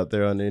freely out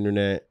there on the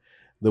internet,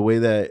 the way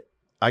that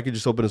I could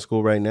just open a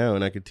school right now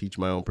and I could teach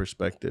my own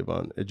perspective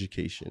on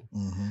education.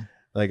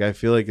 Like, I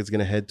feel like it's going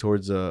to head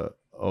towards a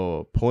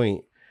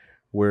point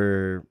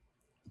where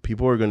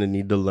people are going to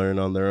need to learn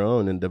on their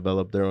own and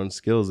develop their own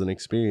skills and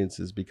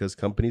experiences, because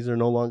companies are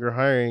no longer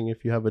hiring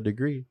if you have a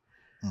degree.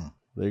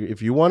 Like,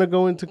 if you want to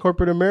go into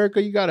corporate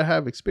America, you got to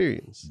have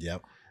experience.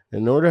 Yep.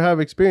 In order to have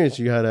experience,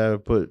 you got to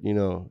put,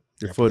 your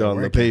foot on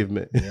the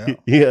pavement. Yeah.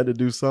 You got to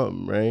do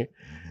something, right?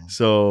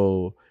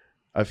 So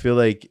I feel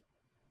like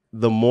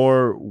the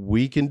more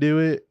we can do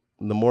it,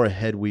 the more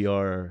ahead we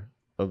are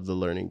of the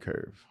learning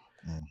curve.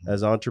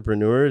 As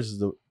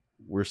entrepreneurs,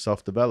 we're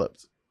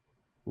self-developed.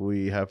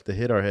 We have to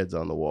hit our heads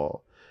on the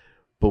wall,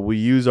 but we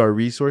use our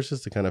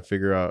resources to kind of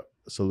figure out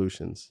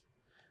solutions.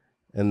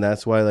 And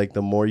that's why, like,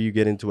 the more you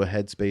get into a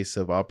headspace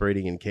of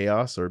operating in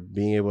chaos or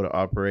being able to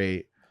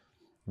operate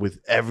with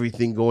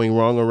everything going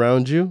wrong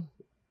around you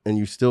and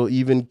you still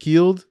even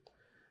keeled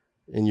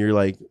and you're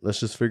like, let's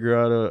just figure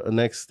out a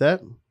next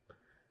step.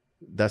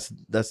 That's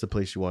the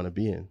place you want to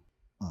be in.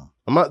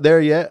 I'm not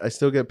there yet. I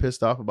still get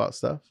pissed off about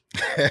stuff.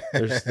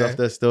 There's stuff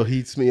that still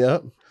heats me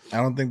up. I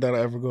don't think that'll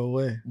ever go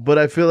away. But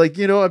I feel like,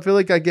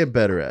 I get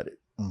better at it.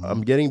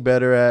 I'm getting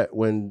better at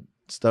when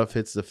stuff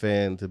hits the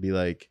fan to be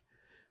like,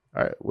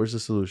 all right, where's the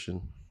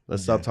solution?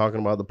 Let's stop talking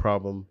about the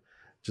problem.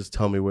 Just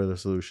tell me where the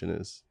solution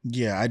is.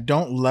 Yeah, I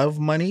don't love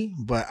money,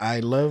 but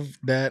I love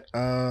that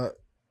the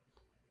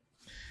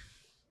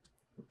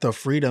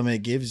freedom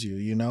it gives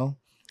you,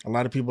 A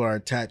lot of people are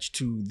attached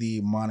to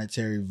the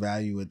monetary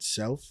value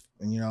itself.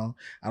 And,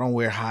 I don't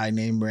wear high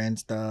name brand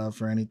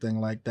stuff or anything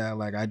like that.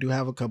 Like, I do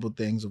have a couple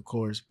things, of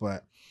course,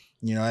 but,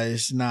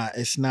 it's not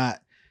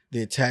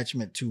the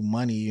attachment to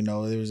money.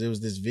 There was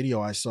this video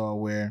I saw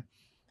where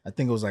I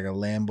think it was like a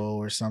Lambo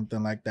or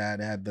something like that.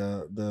 It had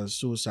the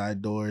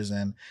suicide doors,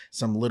 and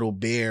some little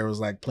bear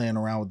was like playing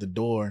around with the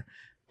door,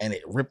 and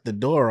it ripped the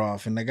door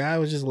off, and the guy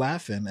was just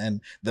laughing,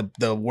 and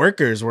the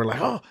workers were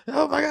like, oh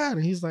my God.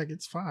 And he's like,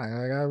 it's fine,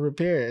 I gotta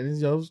repair it.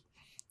 And it's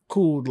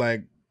cool,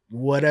 like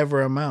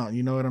whatever amount,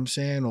 you know what I'm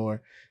saying?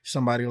 Or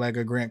somebody like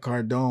a Grant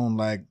Cardone,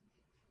 like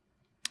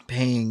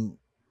paying,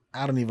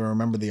 I don't even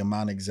remember the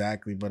amount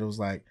exactly, but it was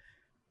like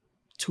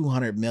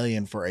 $200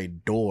 million for a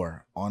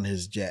door on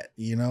his jet.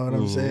 You know what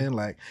I'm saying?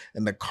 Like,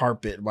 and the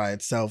carpet by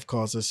itself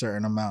costs a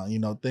certain amount,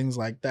 things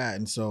like that.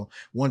 And so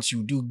once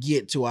you do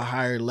get to a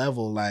higher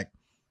level, like,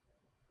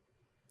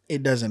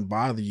 it doesn't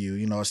bother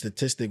you. A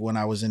statistic when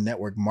I was in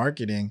network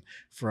marketing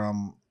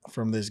from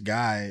this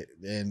guy,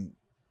 and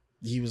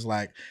he was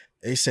like,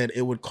 they said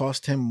it would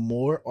cost him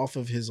more off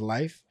of his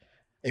life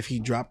if he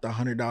dropped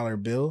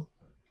 $100 bill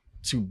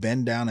to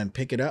bend down and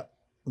pick it up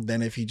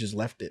than if he just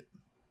left it.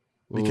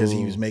 Because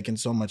he was making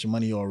so much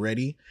money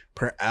already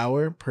per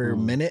hour, per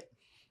minute,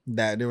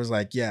 that there was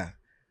like,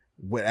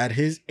 at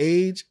his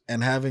age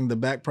and having the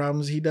back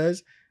problems he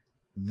does,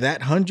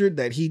 that 100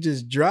 that he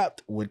just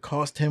dropped would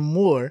cost him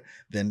more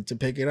than to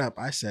pick it up.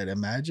 I said,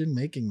 imagine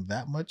making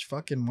that much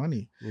fucking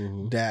money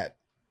that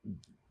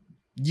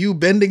you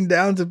bending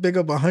down to pick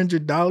up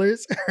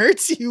 $100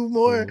 hurts you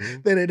more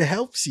Mhm. than it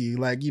helps you.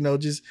 Like, you know,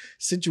 just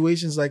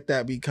situations like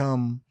that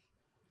become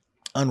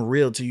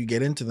unreal till you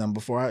get into them.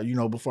 Before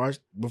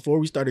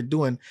we started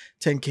doing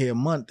 10K a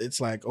month, it's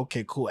like,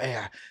 okay, cool.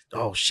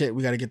 Oh shit,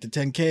 we got to get to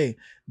 10K.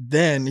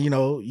 Then, you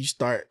know,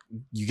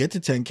 you get to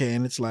 10K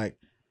and it's like,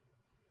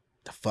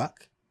 the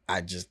fuck?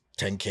 I just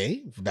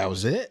 10K? That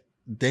was it?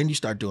 Then you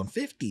start doing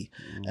 50.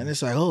 And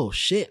it's like, oh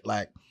shit,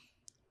 like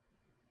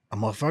a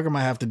motherfucker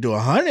might have to do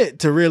 100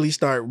 to really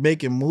start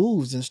making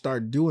moves and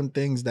start doing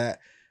things that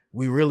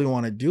we really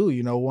want to do.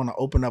 You know, want to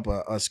open up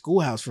a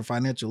schoolhouse for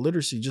financial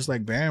literacy, just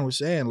like Baron was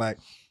saying. Like,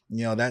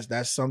 you know,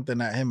 that's something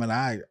that him and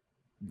I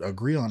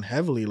agree on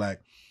heavily.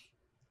 Like,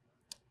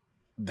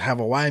 have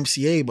a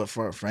YMCA, but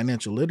for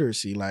financial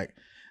literacy, like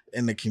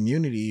in the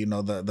community, you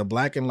know, the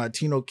Black and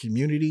Latino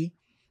community,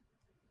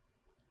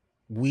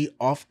 we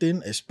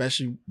often,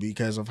 especially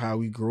because of how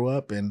we grew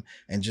up and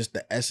just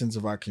the essence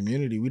of our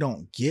community, we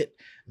don't get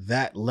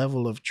that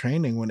level of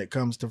training when it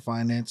comes to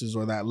finances,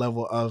 or that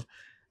level of,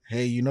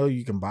 hey, you know,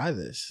 you can buy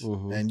this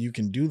and you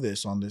can do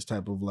this on this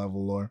type of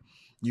level, or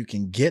you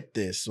can get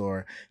this,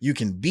 or you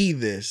can be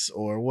this,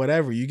 or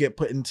whatever. You get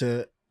put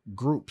into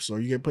groups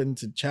or you get put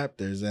into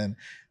chapters, and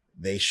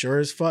they sure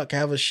as fuck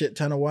have a shit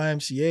ton of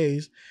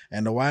YMCAs,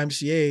 and the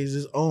YMCAs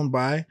is owned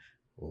by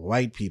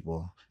white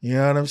people. You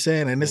know what I'm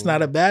saying? And it's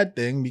not a bad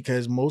thing,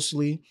 because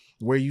mostly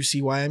where you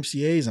see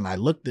YMCAs, and I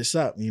looked this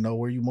up, you know,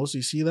 where you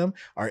mostly see them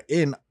are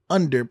in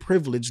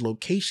underprivileged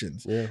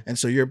locations. Yeah. And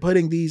so you're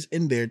putting these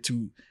in there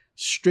to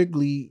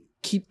strictly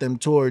keep them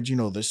towards, you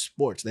know, the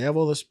sports. They have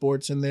all the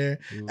sports in there,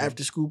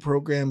 after school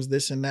programs,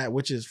 this and that,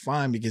 which is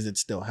fine because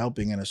it's still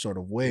helping in a sort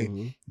of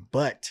way.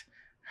 But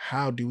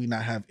how do we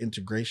not have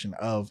integration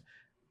of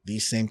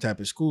these same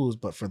type of schools,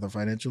 but for the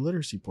financial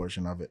literacy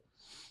portion of it?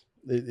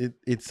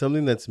 It's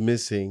something that's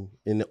missing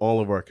in all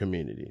of our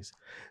communities.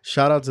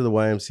 Shout out to the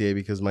YMCA,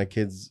 because my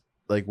kids,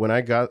 like when I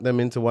got them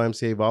into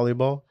YMCA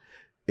volleyball,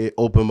 it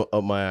opened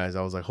up my eyes.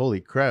 I was like, holy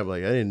crap,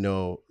 like I didn't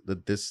know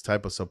that this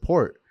type of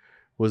support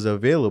was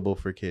available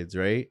for kids,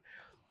 right?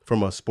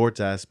 From a sports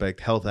aspect,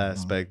 health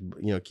aspect,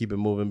 you know, keep it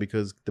moving,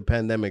 because the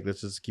pandemic,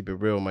 let's just keep it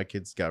real, my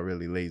kids got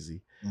really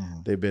lazy.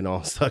 They've been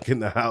all stuck in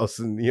the house,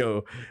 and you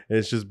know,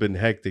 it's just been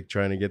hectic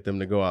trying to get them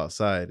to go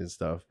outside and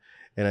stuff.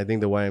 And I think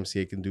the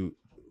YMCA can do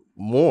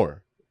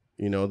more.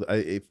 You know,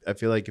 I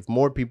feel like if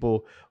more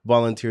people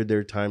volunteered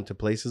their time to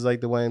places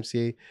like the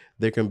YMCA,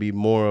 there can be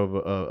more of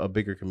a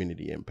bigger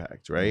community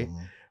impact, right?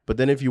 But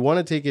then if you want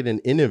to take it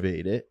and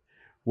innovate it,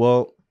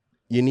 well,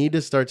 you need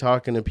to start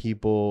talking to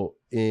people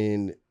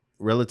in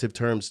relative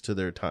terms to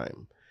their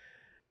time.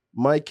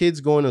 My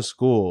kids going to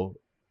school,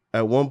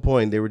 at one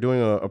point they were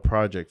doing a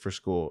project for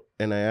school,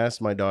 and I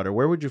asked my daughter,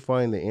 where would you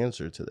find the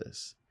answer to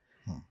this?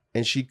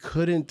 And she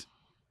couldn't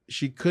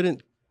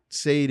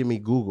say to me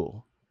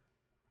Google.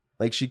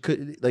 Like she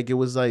could, like it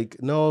was like,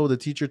 no, the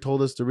teacher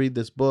told us to read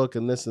this book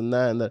and this and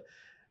that and that.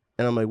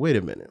 And I'm like, wait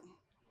a minute.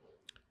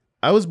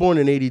 I was born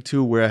in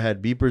 82, where I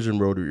had beepers and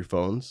rotary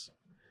phones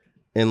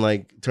and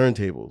like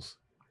turntables.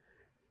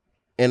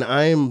 And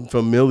I am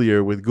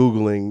familiar with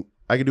Googling.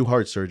 I could do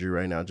heart surgery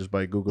right now just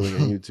by Googling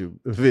a YouTube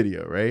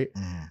video, right?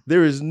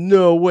 There is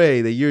no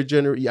way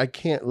that I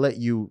can't let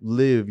you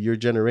live your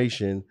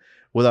generation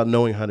without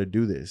knowing how to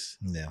do this.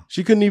 Yeah.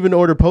 She couldn't even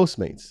order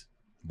Postmates.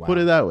 Wow. Put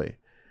it that way.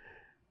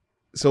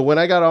 So when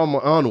I got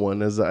on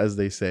one, as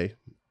they say,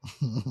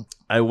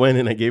 I went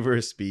and I gave her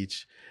a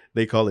speech.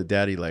 They call it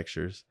daddy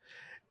lectures.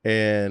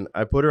 And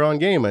I put her on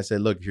game. I said,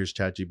 look, here's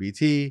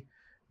ChatGPT.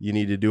 You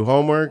need to do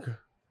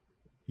homework.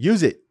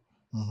 Use it.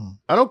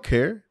 I don't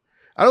care.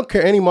 I don't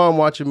care any mom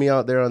watching me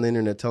out there on the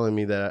internet telling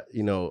me that,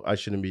 you know, I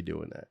shouldn't be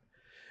doing that.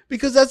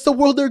 Because that's the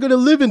world they're going to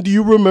live in. Do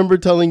you remember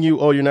telling you,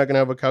 oh, you're not going to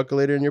have a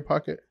calculator in your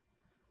pocket?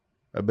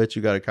 I bet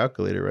you got a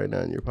calculator right now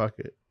in your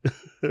pocket.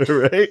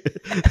 Right?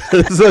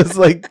 So it's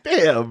like,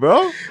 damn,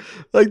 bro.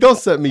 Like, don't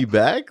set me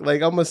back.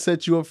 Like, I'm going to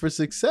set you up for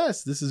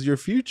success. This is your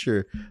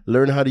future.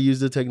 Learn how to use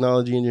the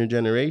technology in your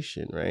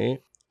generation, right?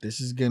 This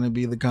is going to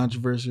be the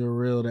controversial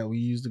reel that we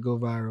use to go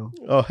viral.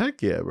 Oh,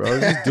 heck yeah, bro.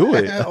 Just do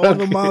it. All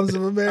the moms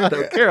of America. I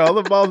don't care. All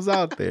the moms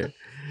out there.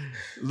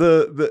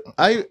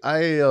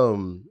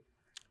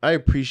 I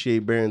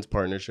appreciate Baron's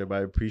partnership. I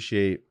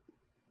appreciate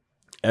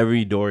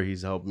every door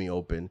he's helped me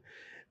open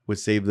with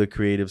Save the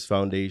Creatives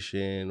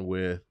Foundation,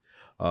 with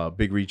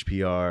Big Reach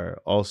PR,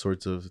 all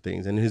sorts of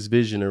things. And his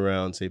vision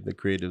around Save the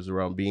Creatives,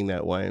 around being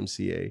that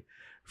YMCA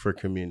for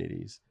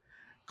communities.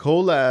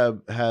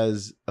 Collab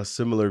has a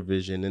similar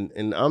vision,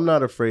 and I'm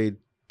not afraid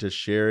to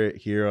share it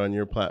here on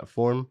your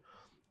platform.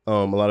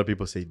 A lot of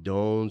people say,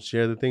 don't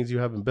share the things you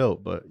haven't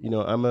built. But, you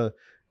know, I'm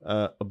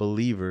a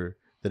believer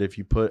that if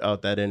you put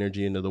out that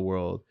energy into the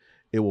world,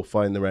 it will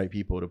find the right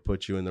people to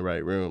put you in the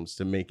right rooms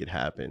to make it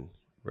happen.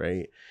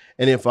 Right.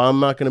 And if I'm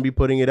not going to be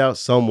putting it out,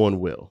 someone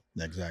will.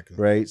 Exactly.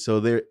 Right.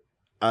 So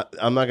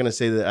I'm not going to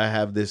say that I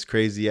have this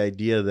crazy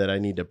idea that I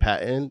need to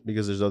patent,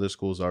 because there's other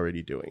schools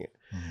already doing it.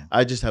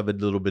 I just have a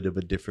little bit of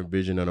a different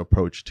vision and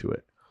approach to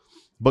it.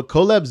 But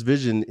Collab's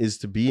vision is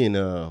to be in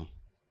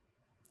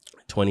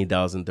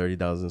 20,000,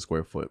 30,000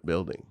 square foot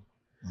building.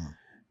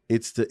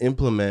 It's to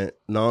implement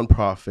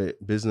nonprofit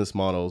business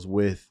models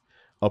with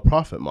a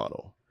profit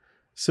model.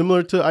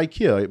 Similar to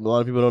IKEA. A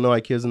lot of people don't know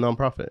IKEA is a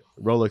nonprofit.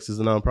 Rolex is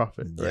a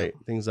nonprofit, right?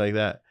 Things like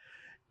that.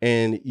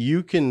 And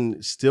you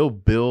can still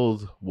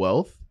build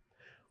wealth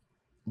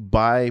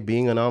by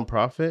being a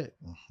nonprofit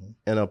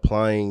and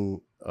applying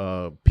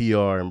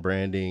PR and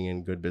branding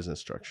and good business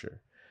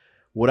structure.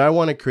 What I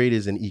want to create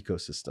is an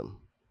ecosystem.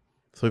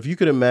 So if you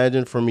could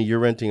imagine, for me, you're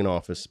renting an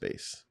office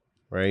space,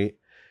 right?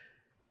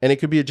 And it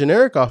could be a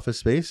generic office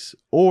space,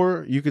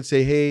 or you could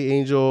say, hey,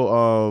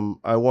 Angel,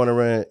 I want to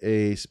rent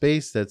a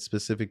space that's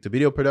specific to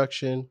video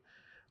production.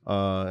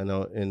 And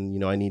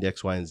I need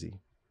X, Y, and Z.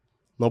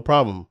 No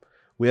problem.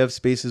 We have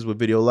spaces with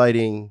video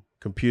lighting,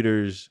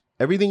 computers,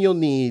 everything you'll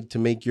need to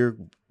make your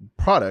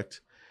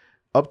product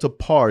up to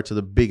par to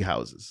the big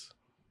houses,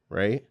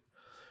 right?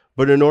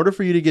 But in order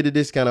for you to get a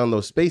discount on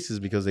those spaces,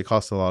 because they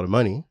cost a lot of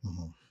money,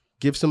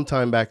 give some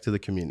time back to the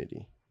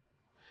community.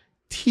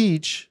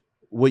 Teach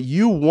what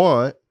you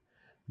want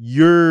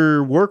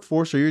your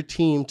workforce or your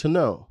team to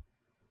know,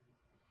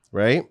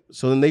 right?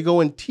 So then they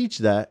go and teach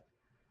that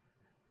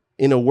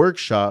in a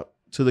workshop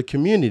to the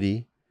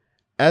community.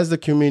 As the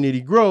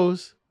community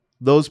grows,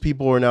 those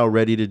people are now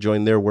ready to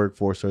join their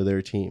workforce or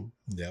their team.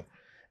 Yep.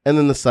 And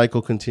then the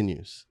cycle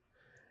continues.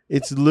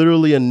 It's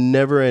literally a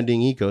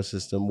never-ending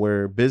ecosystem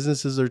where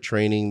businesses are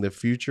training the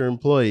future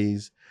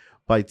employees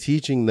by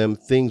teaching them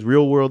things,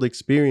 real-world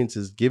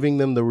experiences, giving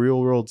them the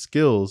real-world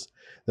skills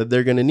that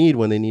they're going to need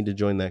when they need to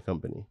join that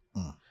company.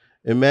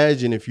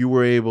 Imagine if you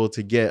were able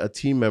to get a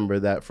team member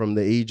that from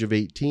the age of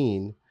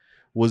 18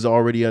 was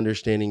already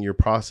understanding your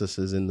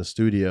processes in the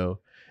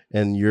studio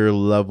and your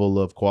level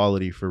of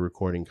quality for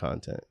recording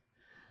content.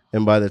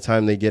 And by the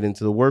time they get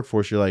into the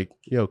workforce, you're like,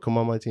 yo, come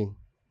on my team.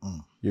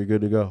 You're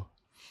good to go.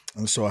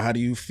 And so how do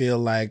you feel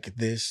like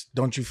this?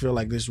 Don't you feel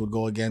like this would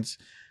go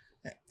against,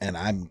 and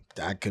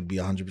I could be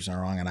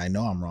 100% wrong, and I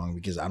know I'm wrong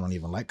because I don't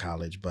even like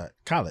college, but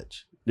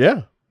college.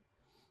 Yeah.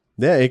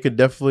 Yeah, it could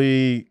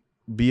definitely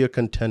be a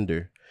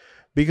contender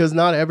because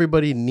not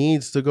everybody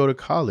needs to go to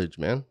college,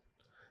 man.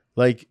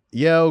 Like,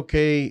 yeah,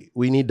 okay,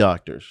 we need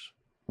doctors.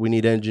 We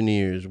need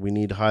engineers. We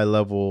need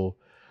high-level,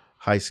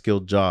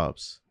 high-skilled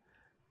jobs.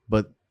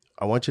 But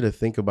I want you to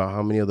think about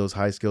how many of those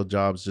high-skilled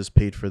jobs just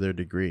paid for their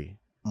degree.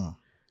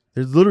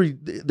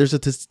 There's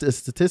a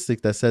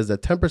statistic that says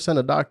that 10%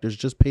 of doctors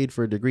just paid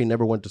for a degree,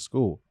 never went to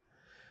school.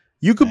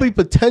 You could be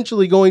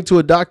potentially going to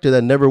a doctor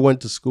that never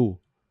went to school.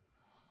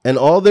 And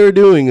all they're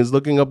doing is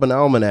looking up an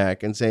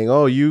almanac and saying,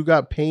 oh, you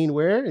got pain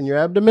where? In your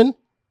abdomen?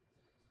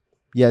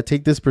 Yeah,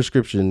 take this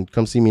prescription.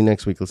 Come see me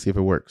next week. Let's see if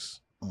it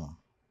works.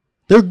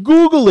 They're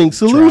Googling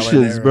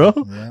solutions, bro.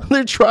 Yeah.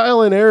 They're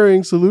trial and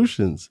erroring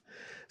solutions.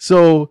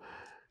 So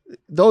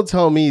don't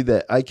tell me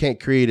that I can't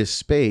create a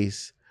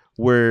space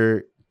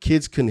where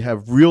kids can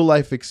have real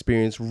life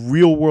experience,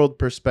 real world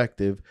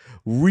perspective,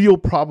 real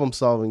problem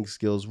solving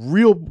skills,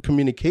 real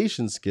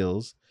communication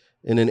skills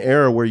in an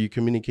era where you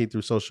communicate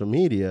through social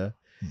media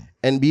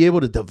and be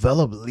able to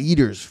develop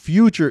leaders,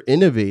 future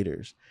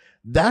innovators.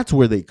 That's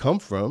where they come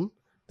from.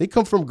 They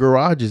come from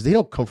garages. They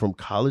don't come from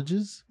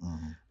colleges.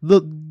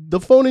 The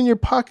phone in your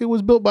pocket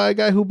was built by a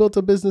guy who built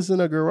a business in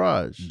a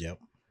garage. Yep.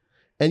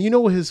 And you know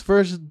what his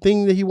first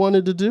thing that he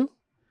wanted to do?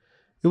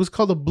 It was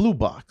called a blue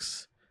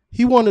box.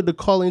 He wanted to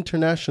call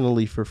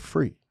internationally for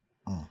free.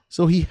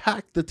 So he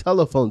hacked the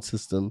telephone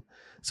system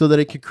so that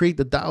it could create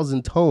the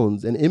 1,000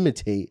 tones and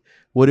imitate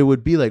what it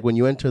would be like when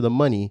you enter the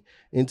money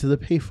into the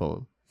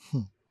payphone.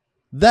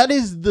 That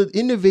is the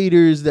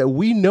innovators that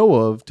we know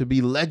of to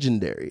be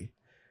legendary.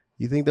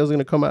 You think those are going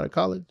to come out of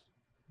college?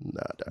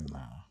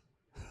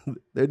 Nah.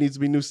 There needs to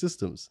be new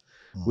systems.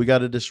 We got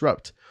to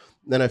disrupt.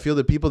 And I feel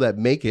the people that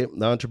make it,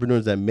 the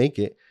entrepreneurs that make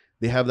it,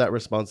 they have that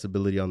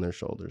responsibility on their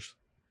shoulders.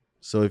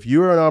 So if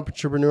you're an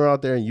entrepreneur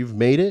out there and you've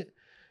made it,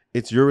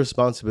 it's your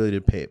responsibility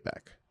to pay it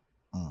back.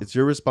 It's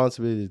your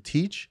responsibility to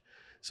teach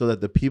so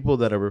that the people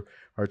that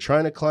are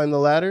trying to climb the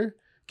ladder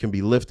can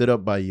be lifted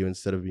up by you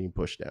instead of being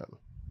pushed down.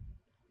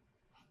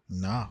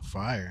 Nah,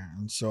 fire.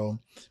 And so,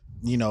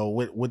 you know,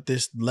 with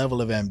this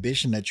level of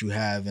ambition that you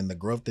have and the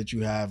growth that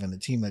you have and the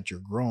team that you're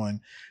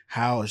growing,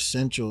 how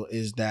essential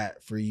is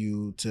that for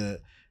you to,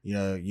 you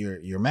know,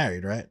 you're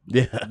married, right?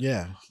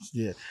 Yeah.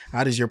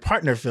 How does your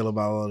partner feel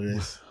about all of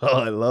this? Oh,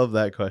 I love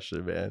that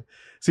question, man.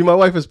 See, my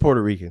wife is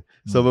Puerto Rican,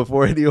 so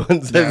before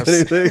anyone says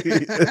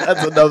anything,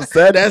 that's enough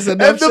said. That's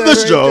enough said. End of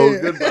the show.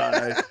 Right.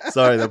 Goodbye.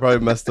 Sorry, that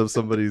probably messed up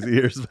somebody's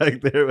ears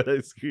back there when I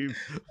screamed.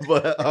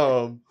 But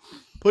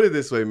put it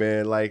this way,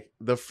 man. Like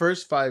the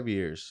first 5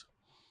 years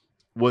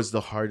was the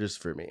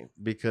hardest for me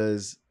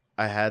because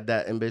I had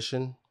that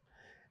ambition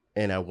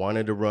and I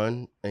wanted to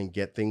run and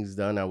get things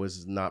done. I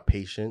was not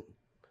patient.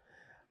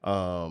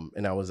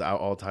 And I was out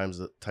all types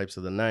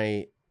of the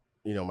night.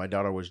 You know, my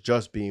daughter was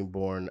just being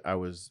born. I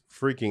was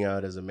freaking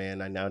out as a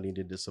man. I now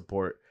needed to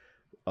support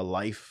a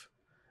life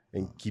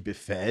and keep it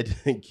fed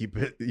and keep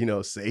it, you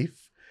know,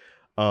 safe.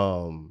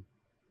 And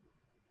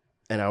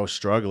I was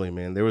struggling,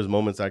 man. There was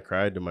moments I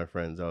cried to my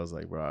friends. I was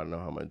like, bro, I don't know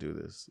how I'm going to do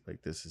this.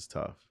 Like, this is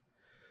tough.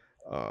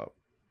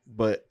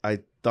 But I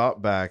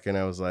thought back and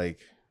I was like,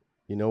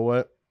 you know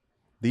what?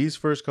 These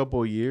first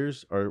couple of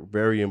years are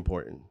very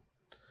important.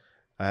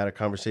 I had a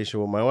conversation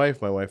with my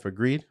wife. My wife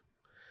agreed.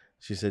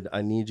 She said,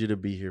 I need you to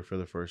be here for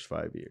the first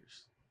 5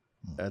 years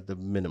at the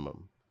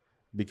minimum,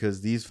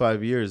 because these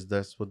 5 years,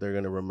 that's what they're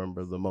going to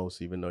remember the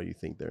most, even though you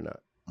think they're not.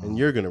 And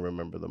you're going to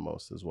remember the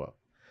most as well.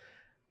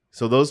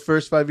 So those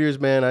first 5 years,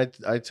 man,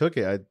 I took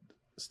it. I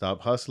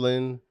stopped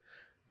hustling,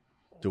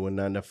 doing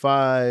 9 to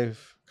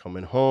 5,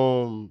 coming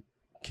home,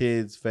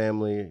 kids,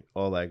 family,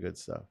 all that good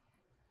stuff.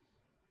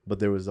 But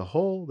there was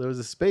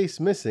a space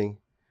missing.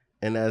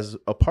 And as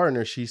a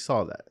partner, she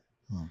saw that.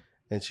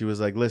 And she was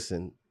like,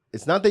 listen,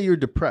 it's not that you're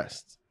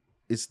depressed.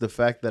 It's the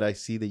fact that I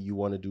see that you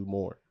want to do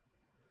more.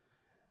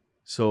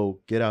 So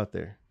get out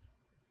there.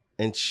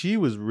 And she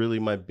was really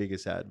my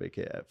biggest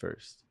advocate at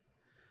first.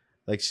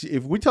 Like,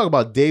 if we talk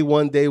about day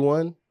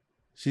one,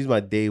 she's my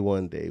day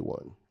one.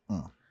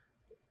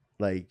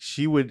 Like,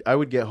 I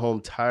would get home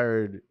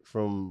tired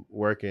from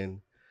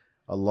working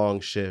a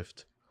long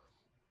shift,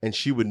 and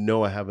she would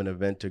know I have an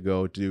event to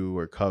go do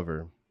or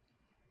cover.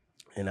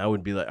 And I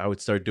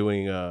would start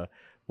doing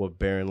what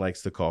Baron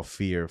likes to call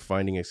fear,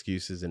 finding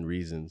excuses and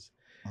reasons.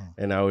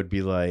 And I would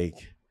be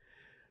like,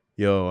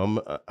 yo,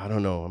 I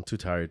don't know, I'm too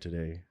tired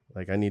today.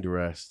 Like, I need to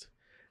rest.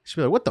 She'd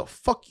be like, what the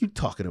fuck you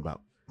talking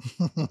about?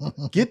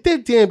 Get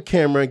that damn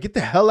camera and get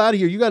the hell out of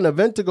here. You got an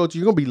event to go to.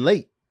 You're going to be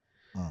late.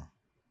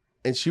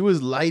 And she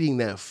was lighting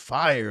that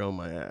fire on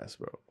my ass,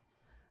 bro.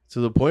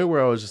 To the point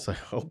where I was just like,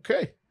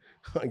 okay,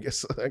 I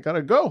guess I got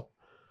to go.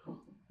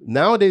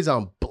 Nowadays,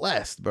 I'm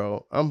blessed,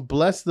 bro. I'm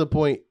blessed to the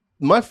point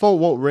my phone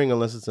won't ring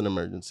unless it's an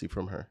emergency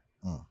from her.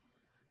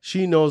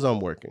 She knows I'm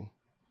working.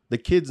 The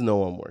kids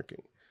know I'm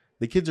working.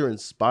 The kids are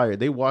inspired.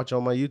 They watch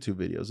all my YouTube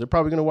videos. They're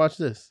probably going to watch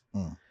this.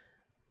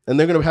 And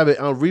they're going to have it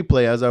on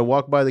replay as I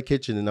walk by the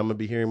kitchen, and I'm going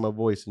to be hearing my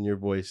voice and your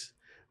voice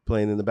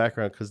playing in the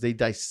background because they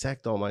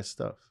dissect all my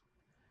stuff.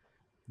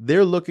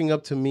 They're looking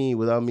up to me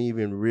without me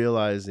even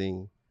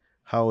realizing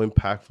how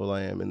impactful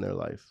I am in their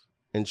life,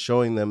 and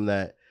showing them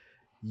that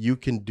you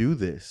can do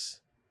this.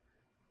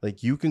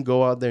 Like, you can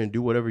go out there and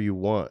do whatever you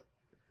want.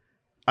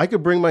 I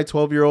could bring my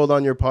 12-year-old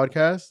on your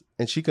podcast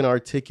and she can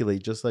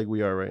articulate just like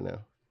we are right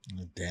now.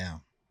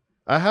 Damn.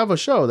 I have a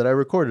show that I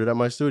recorded at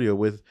my studio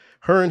with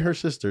her and her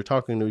sister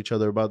talking to each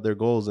other about their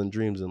goals and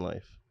dreams in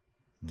life.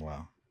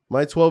 Wow.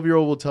 My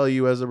 12-year-old will tell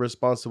you, as a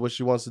response to what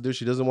she wants to do,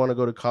 she doesn't want to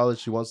go to college.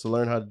 She wants to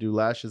learn how to do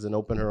lashes and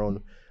open her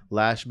own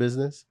lash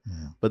business.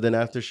 But then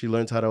after she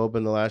learns how to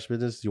open the lash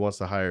business, she wants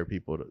to hire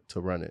people to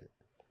run it.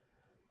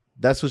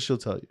 That's what she'll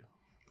tell you.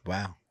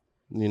 Wow.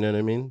 You know what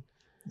I mean?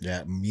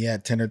 Yeah, me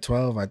at 10 or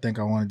 12, I think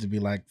I wanted to be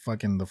like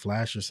fucking The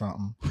Flash or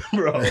something.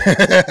 Bro.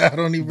 I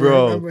don't even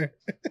remember.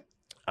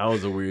 I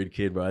was a weird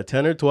kid, bro. At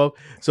 10 or 12.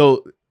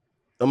 So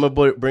I'm going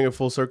to bring it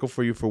full circle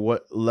for you for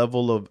what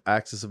level of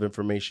access of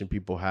information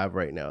people have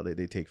right now that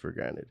they take for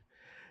granted.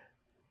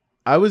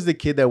 I was the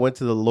kid that went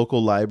to the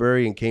local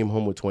library and came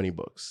home with 20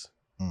 books.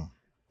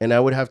 And I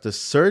would have to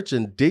search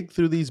and dig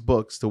through these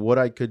books to what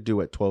I could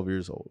do at 12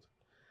 years old.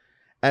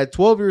 At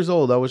 12 years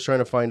old, I was trying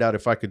to find out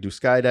if I could do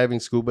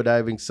skydiving, scuba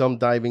diving, some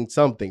diving,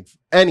 something,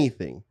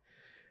 anything.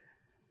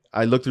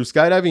 I looked through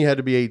skydiving, you had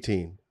to be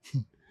 18.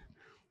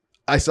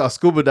 I saw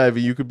scuba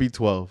diving, you could be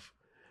 12.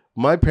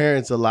 My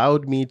parents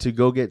allowed me to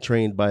go get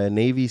trained by a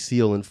Navy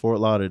SEAL in Fort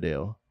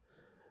Lauderdale,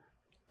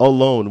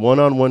 alone,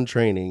 one-on-one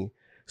training,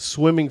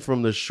 swimming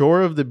from the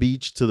shore of the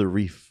beach to the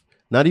reef,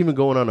 not even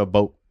going on a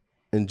boat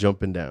and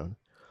jumping down.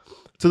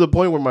 To the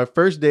point where my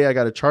first day, I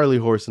got a Charlie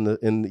horse,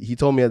 and he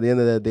told me at the end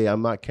of that day,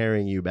 I'm not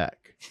carrying you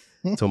back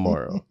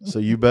tomorrow. So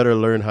you better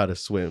learn how to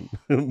swim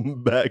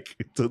back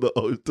to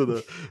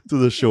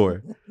the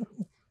shore.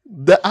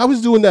 I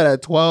was doing that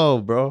at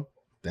 12, bro.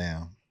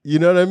 Damn. You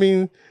know what I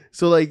mean?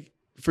 So, like,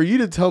 for you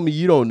to tell me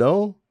you don't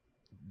know,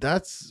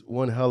 that's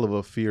one hell of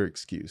a fear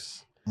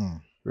excuse,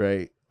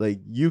 right?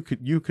 Like, you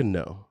can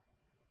know.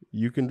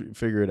 You can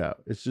figure it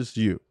out. It's just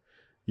you.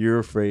 You're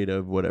afraid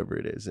of whatever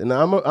it is. And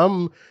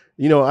I'm,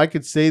 you know, I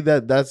could say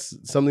that that's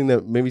something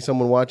that maybe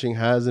someone watching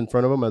has in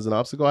front of them as an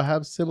obstacle. I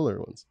have similar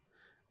ones.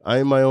 I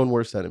am my own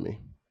worst enemy.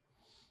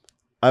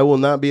 I will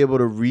not be able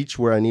to reach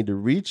where I need to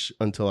reach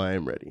until I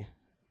am ready.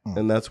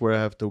 And that's where I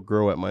have to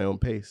grow at my own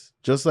pace.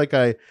 Just like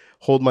I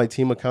hold my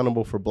team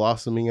accountable for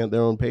blossoming at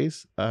their own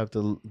pace, I have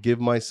to give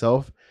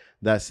myself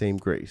that same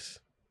grace,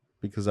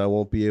 because I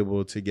won't be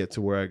able to get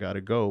to where I got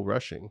to go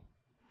rushing.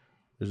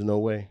 There's no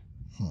way.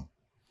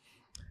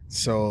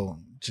 So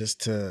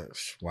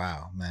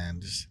wow, man,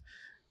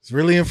 it's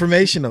really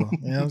informational.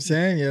 You know what I'm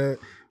saying? You're a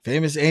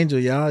famous angel,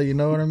 y'all. You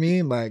know what I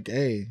mean? Like,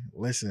 hey,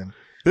 listen.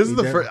 This is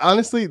the first,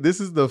 honestly, this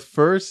is the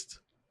first,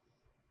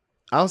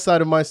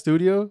 outside of my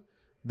studio,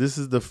 this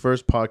is the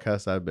first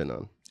podcast I've been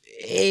on.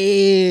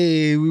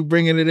 Hey, we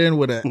bringing it in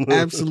with an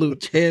absolute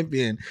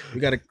champion. We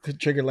got to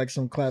trigger like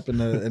some clap in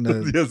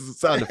the yes,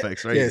 sound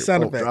effects, right? Yeah, here.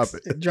 sound Boom,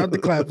 effects. Drop the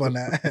clap on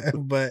that.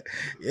 But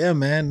yeah,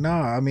 man,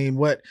 I mean,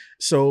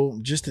 so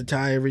just to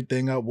tie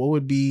everything up, what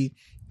would be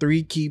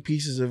 3 key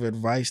pieces of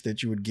advice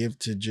that you would give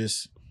to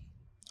just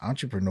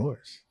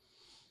entrepreneurs?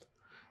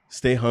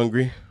 Stay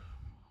hungry.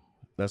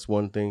 That's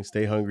one thing.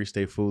 Stay hungry,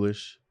 stay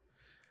foolish.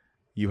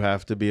 You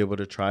have to be able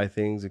to try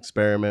things,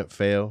 experiment,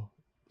 fail.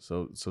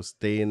 So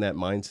stay in that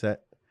mindset.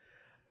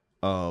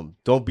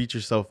 Don't beat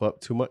yourself up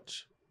too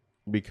much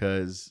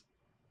because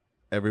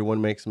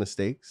everyone makes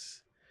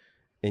mistakes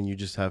and you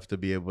just have to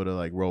be able to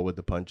like roll with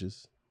the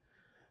punches.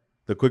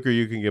 The quicker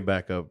you can get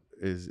back up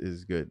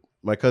is good.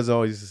 My cousin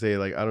always used to say,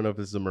 like, I don't know if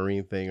this is a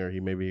Marine thing or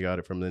he got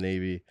it from the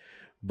Navy,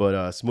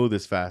 but smooth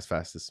is fast,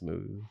 fast is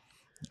smooth.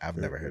 I've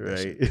never heard that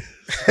shit.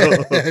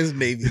 Right? It's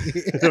Navy.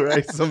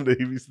 Right? Some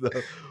Navy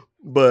stuff.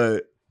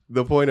 But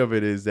the point of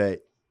it is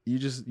that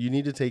you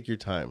need to take your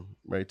time,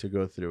 right, to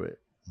go through it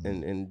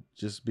and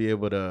just be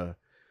able to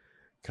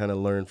kind of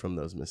learn from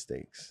those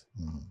mistakes.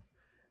 Mhm.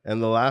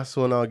 And the last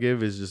one I'll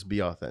give is just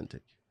be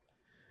authentic.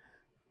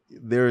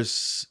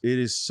 It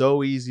is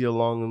so easy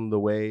along the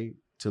way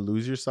to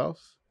lose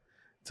yourself,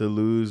 to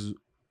lose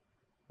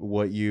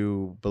what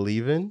you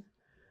believe in.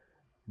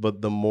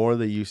 But the more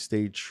that you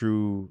stay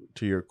true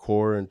to your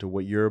core and to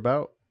what you're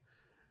about,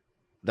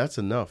 that's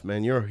enough,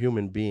 man. You're a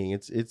human being.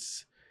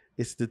 It's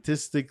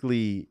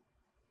statistically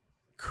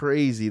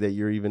crazy that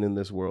you're even in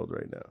this world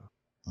right now.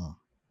 Oh.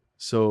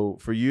 So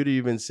for you to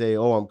even say,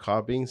 "Oh, I'm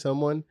copying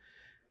someone,"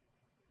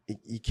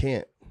 you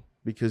can't,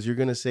 because you're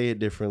gonna say it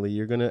differently.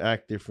 You're gonna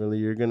act differently.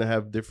 You're gonna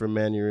have different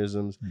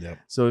mannerisms. Yep.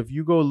 So if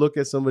you go look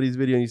at somebody's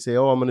video and you say,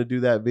 "Oh, I'm gonna do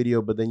that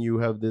video," but then you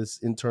have this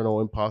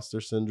internal imposter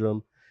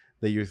syndrome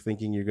that you're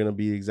thinking you're gonna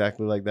be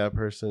exactly like that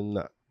person.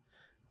 Nah.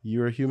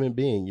 You're a human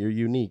being. You're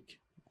unique.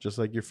 Just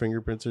like your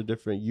fingerprints are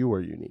different, you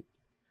are unique.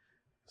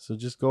 So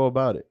just go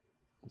about it.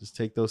 Just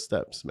take those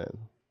steps,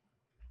 man,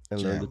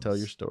 and learn to tell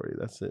your story.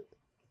 That's it.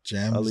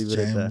 I'll leave it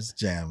at that.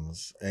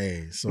 Gems.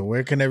 Hey, so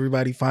where can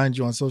everybody find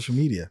you on social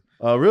media?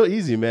 Real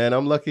easy, man.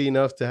 I'm lucky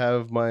enough to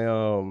have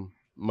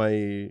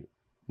my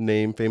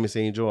name, Famous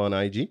Angel, on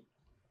IG.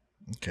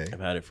 Okay.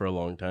 I've had it for a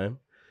long time.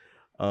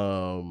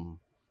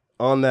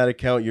 On that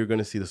account, you're going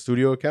to see the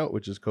studio account,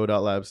 which is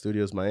Code.Lab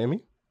Studios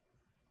Miami.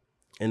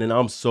 And then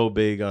I'm so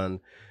big on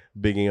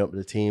bigging up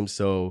the team.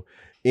 So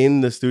in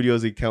the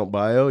studio's account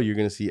bio, you're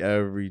going to see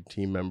every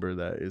team member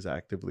that is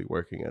actively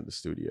working at the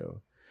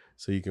studio.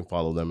 So you can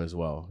follow them as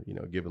well. You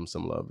know, give them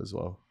some love as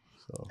well.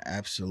 So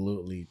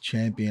Absolutely.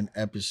 Champion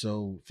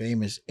episode.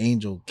 Famous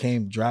Angel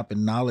came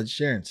dropping knowledge,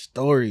 sharing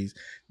stories,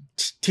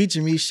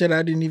 teaching me shit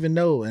I didn't even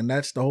know. And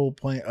that's the whole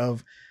point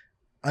of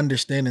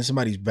understanding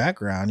somebody's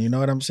background. You know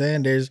what I'm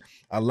saying? There's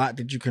a lot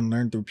that you can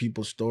learn through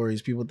people's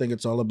stories. People think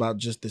it's all about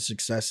just the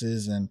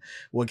successes and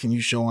what can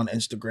you show on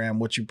Instagram,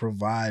 what you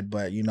provide.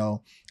 But, you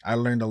know, I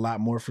learned a lot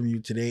more from you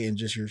today in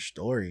just your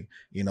story,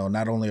 you know,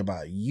 not only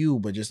about you,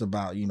 but just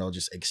about, you know,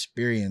 just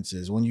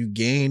experiences. When you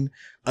gain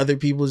other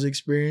people's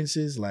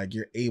experiences, like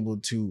you're able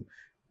to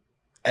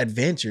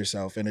advance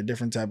yourself in a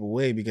different type of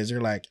way because you're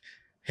like,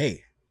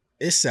 hey,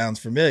 it sounds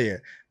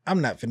familiar. I'm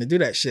not finna do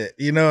that shit.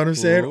 You know what I'm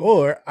saying? Mhm.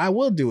 Or I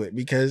will do it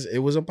because it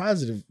was a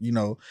positive, you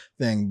know,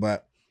 thing.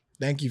 But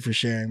thank you for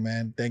sharing,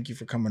 man. Thank you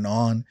for coming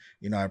on.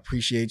 You know, I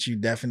appreciate you.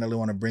 Definitely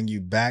want to bring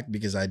you back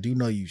because I do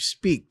know you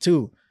speak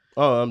too.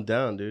 Oh, I'm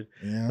down, dude.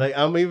 Yeah. Like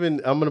I'm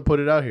gonna put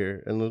it out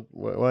here, and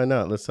why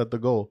not? Let's set the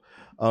goal.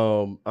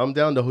 I'm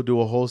down to do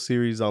a whole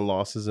series on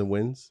losses and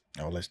wins.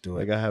 Oh, let's do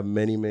it. Like I have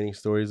many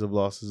stories of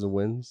losses and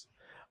wins.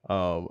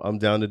 I'm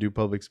down to do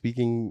public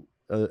speaking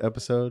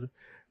episode.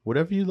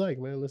 Whatever you like,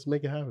 man. Let's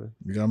make it happen.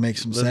 We're gonna make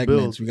some Let's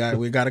segments. build.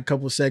 We got a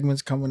couple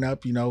segments coming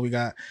up. You know, we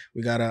got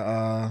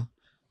a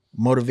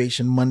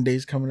Motivation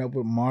Mondays coming up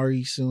with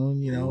Mari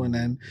soon, you know, and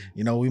then,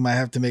 you know, we might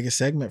have to make a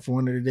segment for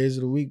one of the days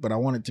of the week, but I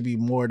want it to be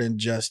more than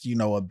just, you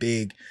know, a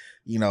big,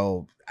 you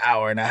know,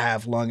 hour and a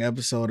half long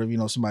episode of, you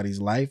know,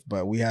 somebody's life,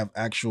 but we have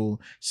actual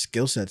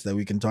skill sets that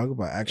we can talk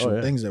about,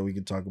 actual things that we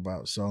can talk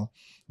about. So,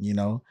 you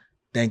know,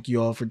 thank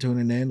you all for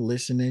tuning in,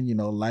 listening, you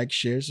know, like,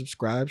 share,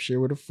 subscribe,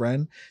 share with a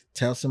friend,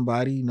 tell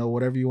somebody, you know,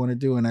 whatever you want to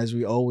do. And as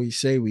we always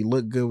say, we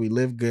look good, we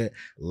live good,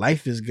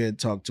 life is good.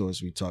 Talk to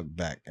us, we talk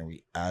back, and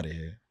we out of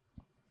here.